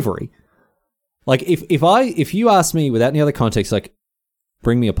is savory. Like if you ask me without any other context, like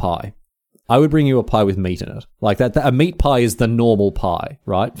bring me a pie, I would bring you a pie with meat in it. Like that a meat pie is the normal pie,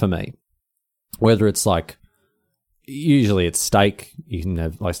 right? For me, whether it's like, usually it's steak, you can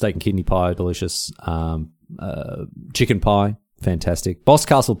have like steak and kidney pie, delicious, chicken pie, fantastic.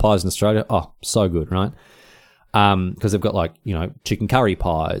 Boscastle pies in Australia, oh, so good, right? Because they've got like, chicken curry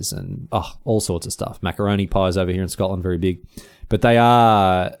pies and all sorts of stuff. Macaroni pies over here in Scotland, very big. But they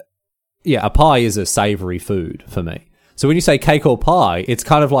are, a pie is a savoury food for me. So when you say cake or pie, it's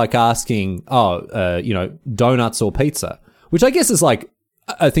kind of like asking, donuts or pizza, which I guess is like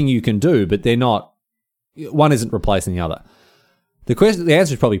a thing you can do, but they're not, one isn't replacing the other. The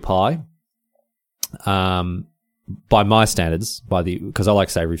answer is probably pie. By my standards, because I like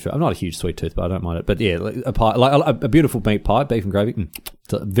savoury food. I'm not a huge sweet tooth, but I don't mind it. But yeah, a pie, like a beautiful meat pie, beef and gravy,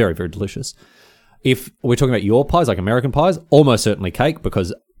 very, very delicious. If we're talking about your pies, like American pies, almost certainly cake,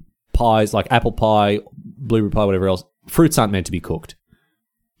 because pies like apple pie, blueberry pie, whatever else, fruits aren't meant to be cooked.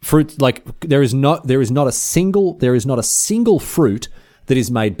 Fruit, like there is not a single fruit that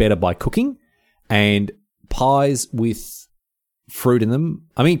is made better by cooking, and pies with fruit in them.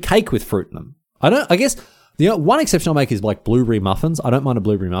 I mean, cake with fruit in them. I guess the one exception I'll make is like blueberry muffins. I don't mind a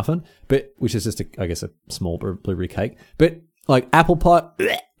blueberry muffin, but which is just a small blueberry cake. But like apple pie,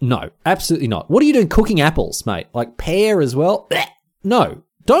 no, absolutely not. What are you doing cooking apples, mate? Like pear as well? No,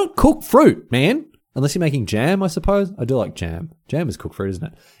 don't cook fruit, man. Unless you're making jam, I suppose. I do like jam. Jam is cooked fruit, isn't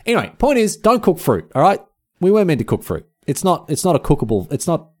it? Anyway, point is, don't cook fruit. All right, we weren't meant to cook fruit. It's not a cookable. It's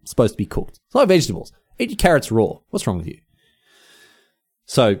not supposed to be cooked. It's like vegetables. Eat your carrots raw. What's wrong with you?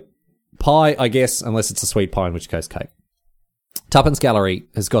 So, pie, I guess, unless it's a sweet pie, in which case cake. Tuppence Gallery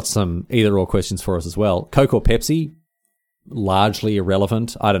has got some either-or questions for us as well. Coke or Pepsi? Largely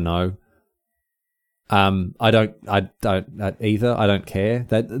irrelevant. I don't know. I don't either. I don't care.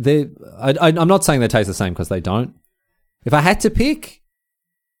 I'm not saying they taste the same because they don't. If I had to pick,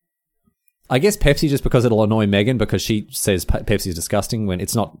 I guess Pepsi, just because it'll annoy Megan because she says Pepsi is disgusting when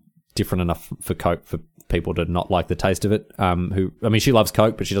it's not different enough for Coke for people to not like the taste of it. She loves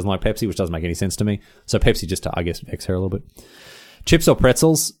Coke, but she doesn't like Pepsi, which doesn't make any sense to me. So Pepsi just, I guess, vexes her a little bit. Chips or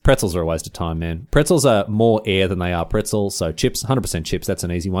pretzels? Pretzels are a waste of time, man. Pretzels are more air than they are pretzels. So chips, 100% chips. That's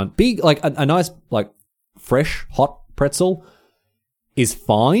an easy one. Big, like a nice, like fresh, hot pretzel is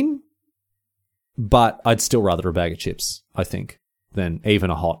fine, but I'd still rather a bag of chips, I think, than even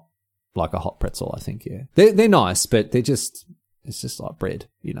a hot pretzel, I think, yeah. They're nice, but it's just like bread,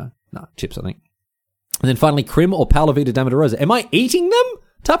 you know. No, chips, I think. And then finally, Crim or Paola Vita Dama de Rosa. Am I eating them,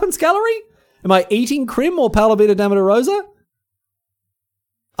 Tuppence Gallery? Am I eating Crim or Paola Vita Dama de Rosa?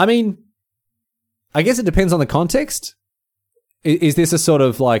 I mean, I guess it depends on the context. Is this a sort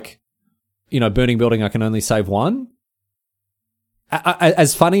of like, you know, burning building, I can only save one?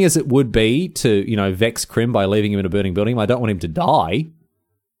 As funny as it would be to, you know, vex Crim by leaving him in a burning building, I don't want him to die.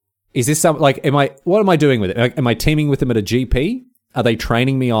 Is this something like, what am I doing with it? Am I teaming with them at a GP? Are they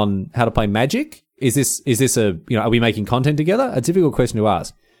training me on how to play Magic? Is this a, you know, are we making content together? A difficult question to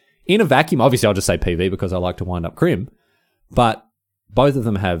ask. In a vacuum, obviously I'll just say PV because I like to wind up Crim, but both of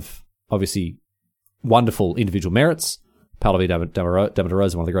them have obviously wonderful individual merits. Paola Vita Dama de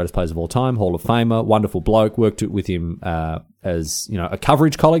Rosa, one of the greatest players of all time, Hall of Famer, wonderful bloke, worked with him as, you know, a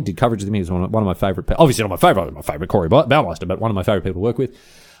coverage colleague, did coverage with him. He was one of my favourite, obviously not my favourite Corey Baumeister, but one of my favourite people to work with.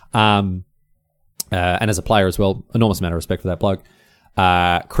 And as a player as well, enormous amount of respect for that bloke.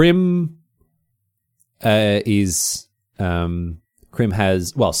 Crim Crim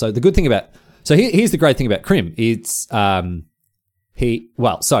has, well, so the good thing about, so here's the great thing about Crim. It's, okay.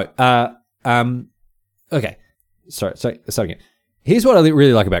 Sorry again. Here's what I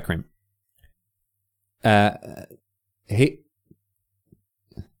really like about Crim. I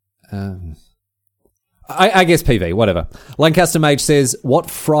guess PV, whatever. Lancaster Mage says, what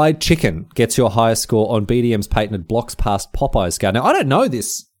fried chicken gets your highest score on BDM's patented blocks past Popeye scale? Now, I don't know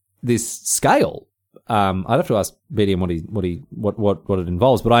this scale. I'd have to ask BDM what it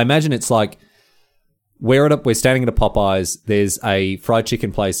involves, but I imagine it's like we're standing at a Popeyes. There's a fried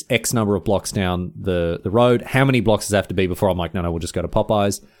chicken place X number of blocks down the road. How many blocks does it have to be before I'm like, no, we'll just go to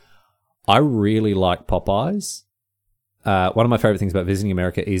Popeyes? I really like Popeyes. One of my favorite things about visiting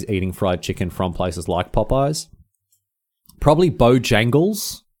America is eating fried chicken from places like Popeyes. Probably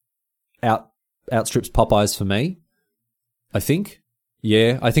Bojangles outstrips Popeyes for me, I think.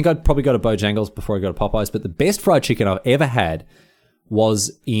 Yeah, I think I'd probably go to Bojangles before I go to Popeyes, but the best fried chicken I've ever had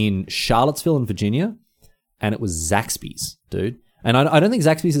was in Charlottesville in Virginia, and it was Zaxby's, dude. And I don't think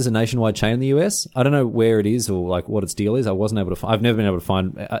Zaxby's is a nationwide chain in the US. I don't know where it is or like what its deal is. I've never been able to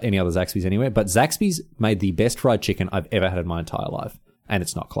find any other Zaxby's anywhere, but Zaxby's made the best fried chicken I've ever had in my entire life, and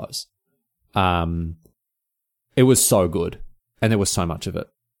it's not close. It was so good, and there was so much of it.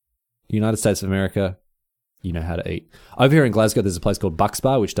 United States of America, you know how to eat. Over here in Glasgow, there's a place called Bucks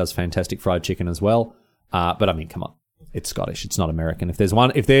Bar, which does fantastic fried chicken as well. But I mean, come on. It's Scottish. It's not American. If there's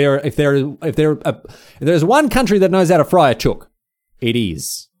one country that knows how to fry a chook, it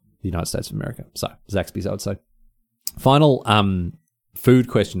is the United States of America. So Zaxby's, I would say. Final food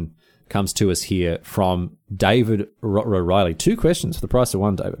question comes to us here from David O'Reilly. 2 questions for the price of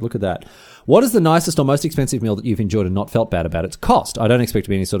 1, David. Look at that. What is the nicest or most expensive meal that you've enjoyed and not felt bad about its cost? I don't expect to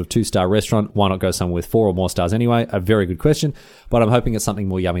be any sort of 2-star restaurant. Why not go somewhere with 4 or more stars anyway? A very good question, but I'm hoping it's something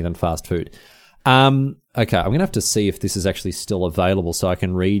more yummy than fast food. Okay, I'm going to have to see if this is actually still available so I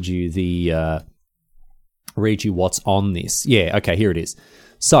can read you what's on this. Yeah, okay, here it is.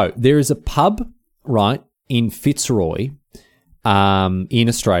 So there is a pub, right, in Fitzroy, in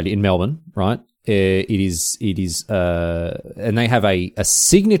Australia, in Melbourne, right? It is, and they have a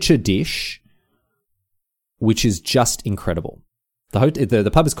signature dish, which is just incredible.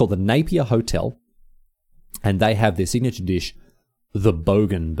 The pub is called the Napier Hotel, and they have their signature dish the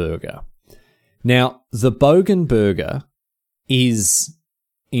Bogan Burger. Now, the Bogan Burger is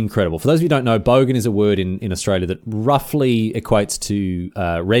incredible. For those of you who don't know, Bogan is a word in Australia that roughly equates to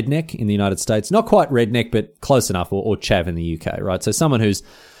redneck in the United States. Not quite redneck, but close enough, or chav in the UK, right? So someone who's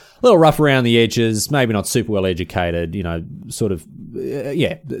a little rough around the edges, maybe not super well educated, sort of,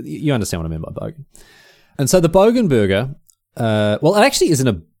 you understand what I mean by Bogan. And so the Bogan Burger, well, it actually isn't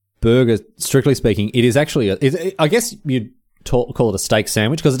a burger, strictly speaking. It is actually, I guess you'd call it a steak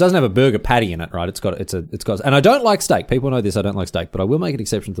sandwich because it doesn't have a burger patty in it, right? It's got, and I don't like steak. People know this. I don't like steak, but I will make an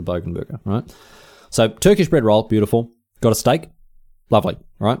exception to the Bogan Burger, right? So Turkish bread roll, beautiful. Got a steak, lovely,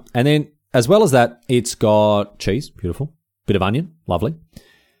 right? And then as well as that, it's got cheese, beautiful. Bit of onion, lovely.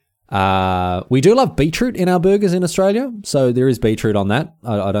 We do love beetroot in our burgers in Australia, so there is beetroot on that.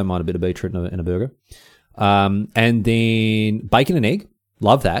 I don't mind a bit of beetroot in a burger. And then bacon and egg,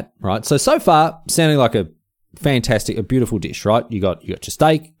 love that, right? So far, sounding like a beautiful dish, right? You got your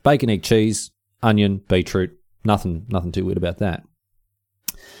steak, bacon, egg, cheese, onion, beetroot, nothing too weird about that.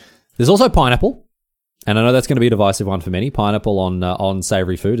 There's also pineapple, and I know that's going to be a divisive one for many. Pineapple on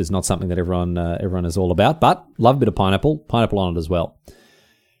savoury food is not something that everyone is all about, but love a bit of pineapple on it as well.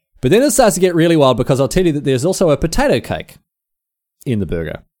 But then it starts to get really wild because I'll tell you that there's also a potato cake in the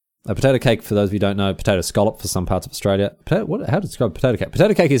burger. A potato cake, for those of you who don't know, potato scallop for some parts of Australia. How to describe potato cake?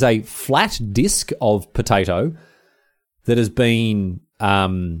 Potato cake is a flat disc of potato that has been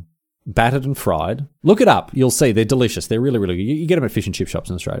battered and fried. Look it up. You'll see. They're delicious. They're really, really good. You get them at fish and chip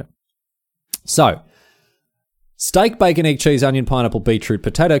shops in Australia. So, steak, bacon, egg, cheese, onion, pineapple, beetroot,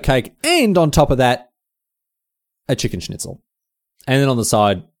 potato cake, and on top of that, a chicken schnitzel. And then on the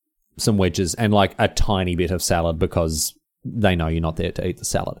side, some wedges and like a tiny bit of salad because they know you're not there to eat the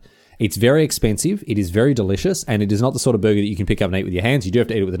salad. It's very expensive. It is very delicious, and it is not the sort of burger that you can pick up and eat with your hands. You do have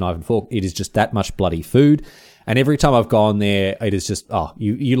to eat it with a knife and fork. It is just that much bloody food. And every time I've gone there, it is just,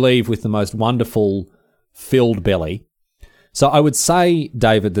 you leave with the most wonderful filled belly. So I would say,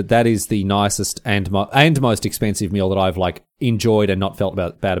 David, that is the nicest and most expensive meal that I've enjoyed and not felt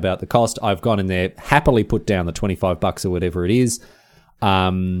bad about the cost. I've gone in there, happily put down the $25 or whatever it is.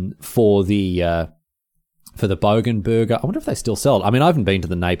 For the Bogan Burger. I wonder if they still sell it. I mean, I haven't been to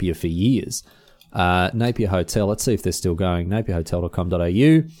the Napier for years. Napier Hotel. Let's see if they're still going.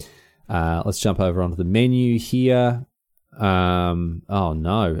 napierhotel.com.au. Let's jump over onto the menu here. Oh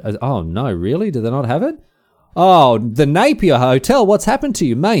no, really? Do they not have it? Oh, the Napier Hotel. What's happened to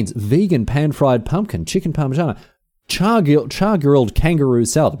you? Mains, vegan pan-fried pumpkin, chicken parmigiana, char-grilled kangaroo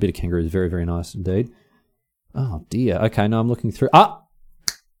salad. A bit of kangaroo is very, very nice indeed. Oh dear. Okay, now I'm looking through.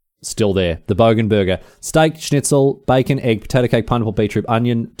 Still there. The Bogan Burger. Steak, schnitzel, bacon, egg, potato cake, pineapple, beetroot,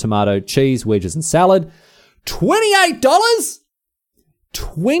 onion, tomato, cheese, wedges, and salad. $28?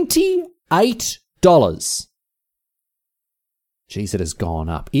 $28. Jeez, it has gone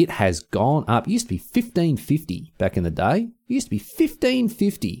up. It has gone up. It used to be $15.50 back in the day. It used to be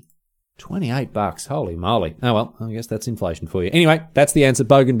 $15.50. $28. Holy moly. Oh, well, I guess that's inflation for you. Anyway, that's the answer.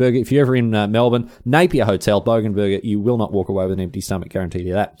 Bogan Burger. If you're ever in Melbourne, Napier Hotel, Bogan Burger, you will not walk away with an empty stomach, guarantee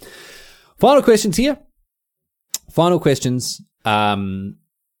you that. Final questions here. Final questions. All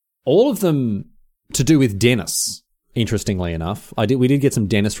of them to do with Dennis, interestingly enough. We did get some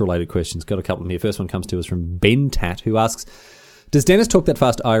Dennis-related questions. Got a couple of them here. First one comes to us from Ben Tat, who asks, does Dennis talk that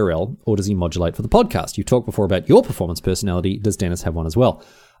fast IRL, or does he modulate for the podcast? You talked before about your performance personality. Does Dennis have one as well?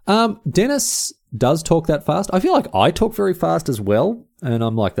 Dennis does talk that fast. I feel like I talk very fast as well, and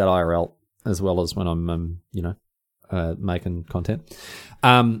I'm like that IRL as well as when I'm, making content.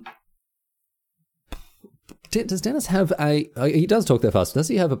 Does Dennis have he does talk that fast. Does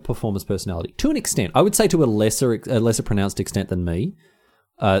he have a performance personality? To an extent. I would say to a lesser pronounced extent than me.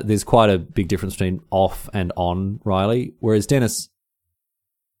 There's quite a big difference between off and on Riley, whereas Dennis,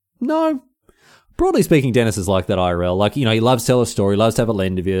 no. Broadly speaking, Dennis is like that IRL. He loves to tell a story, loves to have a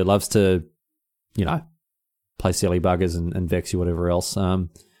lend of you, loves to, play silly buggers and vex you, whatever else.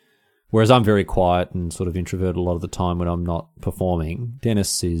 Whereas I'm very quiet and sort of introverted a lot of the time when I'm not performing.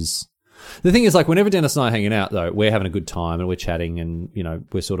 Dennis is... The thing is, whenever Dennis and I are hanging out, though, we're having a good time and we're chatting and,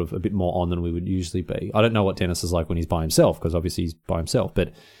 we're sort of a bit more on than we would usually be. I don't know what Dennis is like when he's by himself, because obviously he's by himself,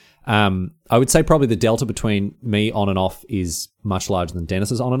 but... I would say probably the delta between me on and off is much larger than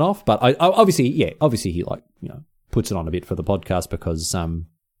Dennis's on and off. But obviously he puts it on a bit for the podcast because,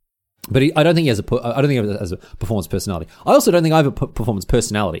 but I don't think he has a performance personality. I also don't think I have a performance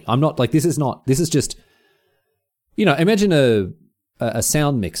personality. I'm not this is just, imagine a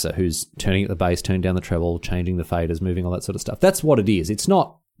sound mixer who's turning up the bass, turning down the treble, changing the faders, moving all that sort of stuff. That's what it is. It's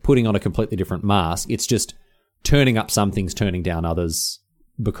not putting on a completely different mask. It's just turning up some things, turning down others,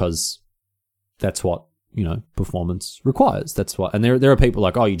 because that's what performance requires. That's why. And there are people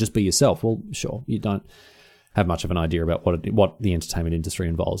like, oh, you just be yourself. Well, sure, you don't have much of an idea about what the entertainment industry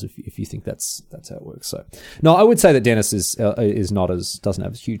involves if you think that's how it works. So, no, I would say that Dennis doesn't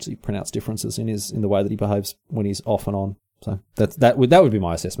have hugely pronounced differences in the way that he behaves when he's off and on. So that would be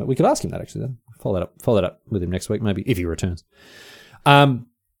my assessment. We could ask him that actually. Then follow that up with him next week, maybe if he returns. The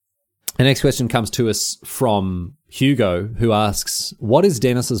next question comes to us from Hugo, who asks, "What is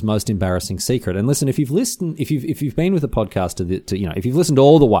Dennis's most embarrassing secret?" And listen, if you've been with the podcast if you've listened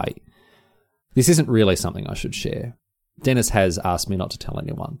all the way, this isn't really something I should share. Dennis has asked me not to tell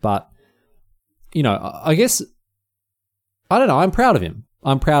anyone, but I guess I don't know. I'm proud of him.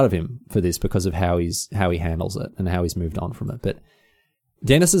 I'm proud of him for this because of how he handles it and how he's moved on from it. But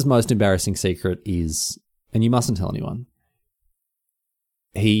Dennis's most embarrassing secret is, and you mustn't tell anyone,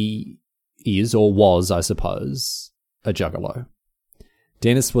 he is or was, I suppose, a juggalo.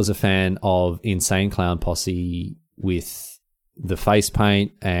 Dennis was a fan of Insane Clown Posse with the face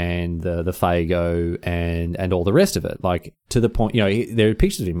paint and the Faygo and all the rest of it. Like, to the point, there are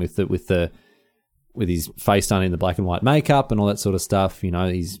pictures of him with his face done in the black and white makeup and all that sort of stuff.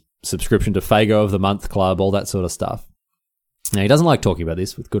 His subscription to Faygo of the Month Club, all that sort of stuff. Now, he doesn't like talking about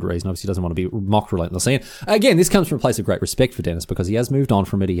this with good reason. Obviously, he doesn't want to be mocked relentlessly. And again, this comes from a place of great respect for Dennis because he has moved on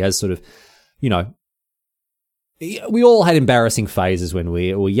from it. He has sort of, we all had embarrassing phases when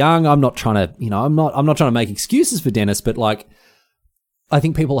we were young. I'm not trying to, I'm not trying to make excuses for Dennis, but like, I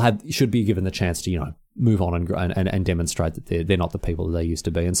think people should be given the chance to, move on and demonstrate that they're not the people that they used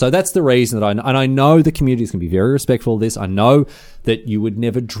to be. And so that's the reason that I know the community is going to be very respectful of this. I know that you would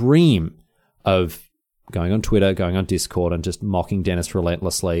never dream of going on Twitter, going on Discord and just mocking Dennis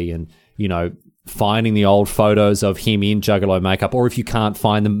relentlessly and, finding the old photos of him in Juggalo makeup, or if you can't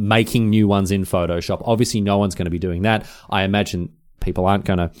find them, making new ones in Photoshop. Obviously, no one's going to be doing that. I imagine people aren't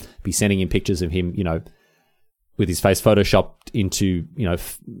going to be sending in pictures of him, with his face photoshopped into,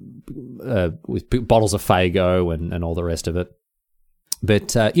 with bottles of Faygo and all the rest of it.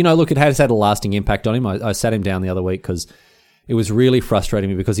 But, look, it has had a lasting impact on him. I sat him down the other week because it was really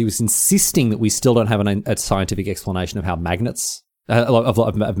frustrating me because he was insisting that we still don't have a scientific explanation of how magnets,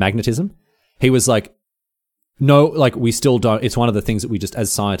 of magnetism. He was like, no, like we still don't. It's one of the things that we just,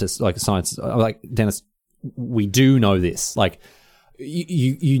 as scientists, like Dennis, we do know this. Like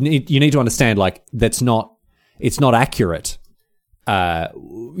you need to understand, like it's not accurate. What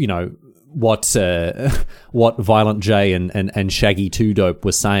Violent J and Shaggy 2 Dope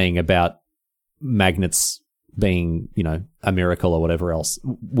were saying about magnets being, a miracle or whatever else.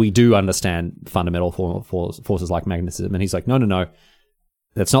 We do understand fundamental forces like magnetism. And he's like, no,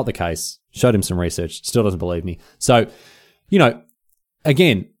 that's not the case. Showed him some research, still doesn't believe me. So,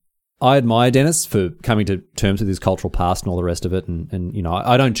 again, I admire Dennis for coming to terms with his cultural past and all the rest of it. And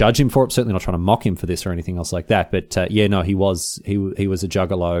I don't judge him for it. Certainly not trying to mock him for this or anything else like that. But he was a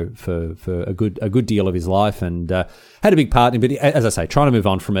juggalo for a good deal of his life and had a big part in it. But as I say, trying to move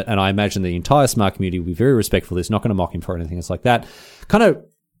on from it. And I imagine the entire smart community will be very respectful of this, not going to mock him for anything else like that.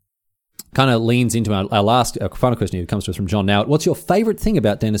 Kind of leans into our final question here. It comes to us from John. Now, what's your favourite thing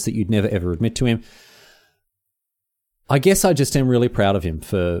about Dennis that you'd never ever admit to him? I guess I just am really proud of him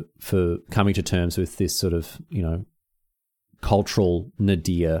for coming to terms with this sort of, cultural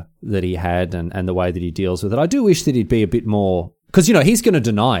nadir that he had and the way that he deals with it. I do wish that he'd be a bit more, because, he's going to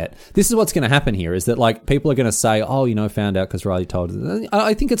deny it. This is what's going to happen here is that, like, people are going to say, oh, found out because Riley told us.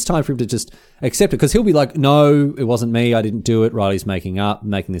 I think it's time for him to just accept it because he'll be like, no, it wasn't me. I didn't do it. Riley's making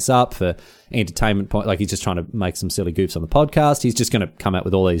this up for entertainment point. Like, he's just trying to make some silly goofs on the podcast. He's just going to come out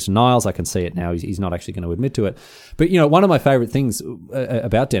with all these denials. I can see it now. He's not actually going to admit to it. But, one of my favorite things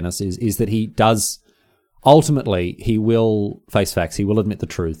about Dennis is that he does, ultimately, he will face facts. He will admit the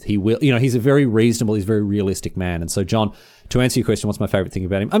truth. He will, he's a very reasonable, he's a very realistic man. And so, John, to answer your question, what's my favorite thing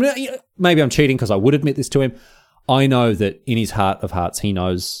about him? I mean, maybe I'm cheating because I would admit this to him. I know that in his heart of hearts, he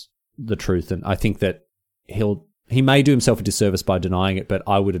knows the truth. And I think that he may do himself a disservice by denying it, but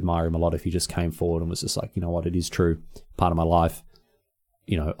I would admire him a lot if he just came forward and was just like, you know what, it is true. Part of my life.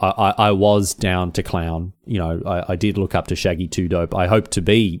 I was down to clown. I did look up to Shaggy 2 Dope. I hope to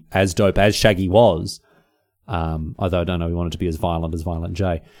be as dope as Shaggy was. Although I don't know he wanted to be as Violent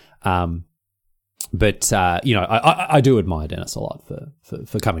J. But I do admire Dennis a lot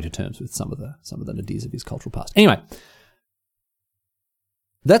for coming to terms with some of the nadirs of his cultural past. Anyway,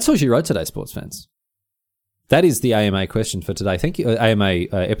 that's all she wrote today, sports fans. That is the AMA question for today. Thank you, AMA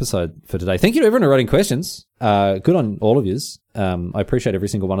episode for today. Thank you to everyone who wrote in questions. Good on all of yous. I appreciate every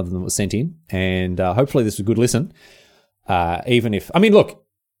single one of them that was sent in, and hopefully this was a good listen. Even if, I mean, look,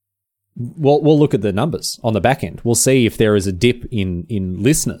 we'll look at the numbers on the back end. We'll see if there is a dip in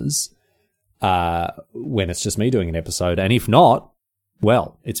listeners when it's just me doing an episode. And if not,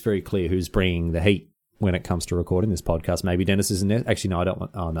 well, it's very clear who's bringing the heat when it comes to recording this podcast. Maybe Dennis isn't there. Actually, no, I don't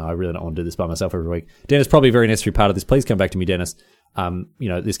want. Oh no, I really don't want to do this by myself every week. Dennis, probably a very necessary part of this. Please come back to me, Dennis.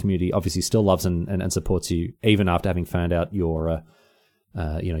 This community obviously still loves and supports you, even after having found out your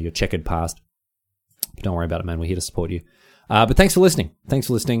checkered past. But don't worry about it, man. We're here to support you. But thanks for listening.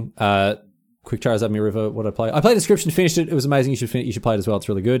 Quick Charizard Mirror River. What did I play? I played Description, finished it. It was amazing. You should play it as well. It's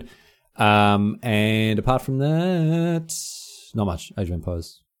really good. And apart from that, not much. Age of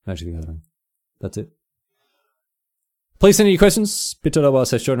Empires, Magic the Gathering. That's it. Please send in your questions.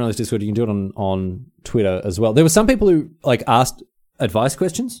 bit.ly/join on this Discord. You can do it on Twitter as well. There were some people who asked advice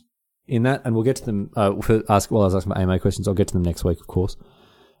questions in that, and we'll get to them. I was asking about AMA questions. I'll get to them next week, of course.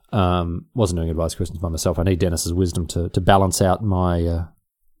 Wasn't doing advice questions by myself. I need Dennis's wisdom to balance out my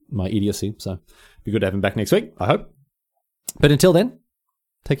my idiocy. So it'd be good to have him back next week, I hope. But until then,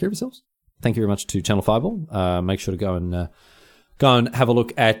 take care of yourselves. Thank you very much to Channel Fireball. Make sure to go and have a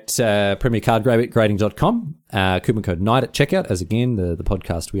look at premiercardgrading.com. Coupon code NIGHT at checkout. As again, the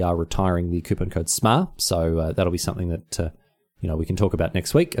podcast, we are retiring the coupon code SMAR. So that'll be something that we can talk about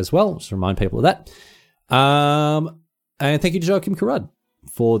next week as well. Just remind people of that. And thank you to Joachim Karud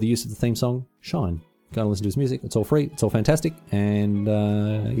for the use of the theme song Shine. Go and listen to his music. It's all free. It's all fantastic. And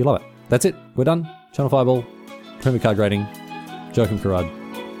you love it. That's it. We're done. Channel Fireball, Premier Card Grading, Joachim Karud.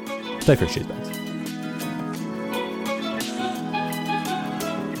 Stay fresh, cheers, bags.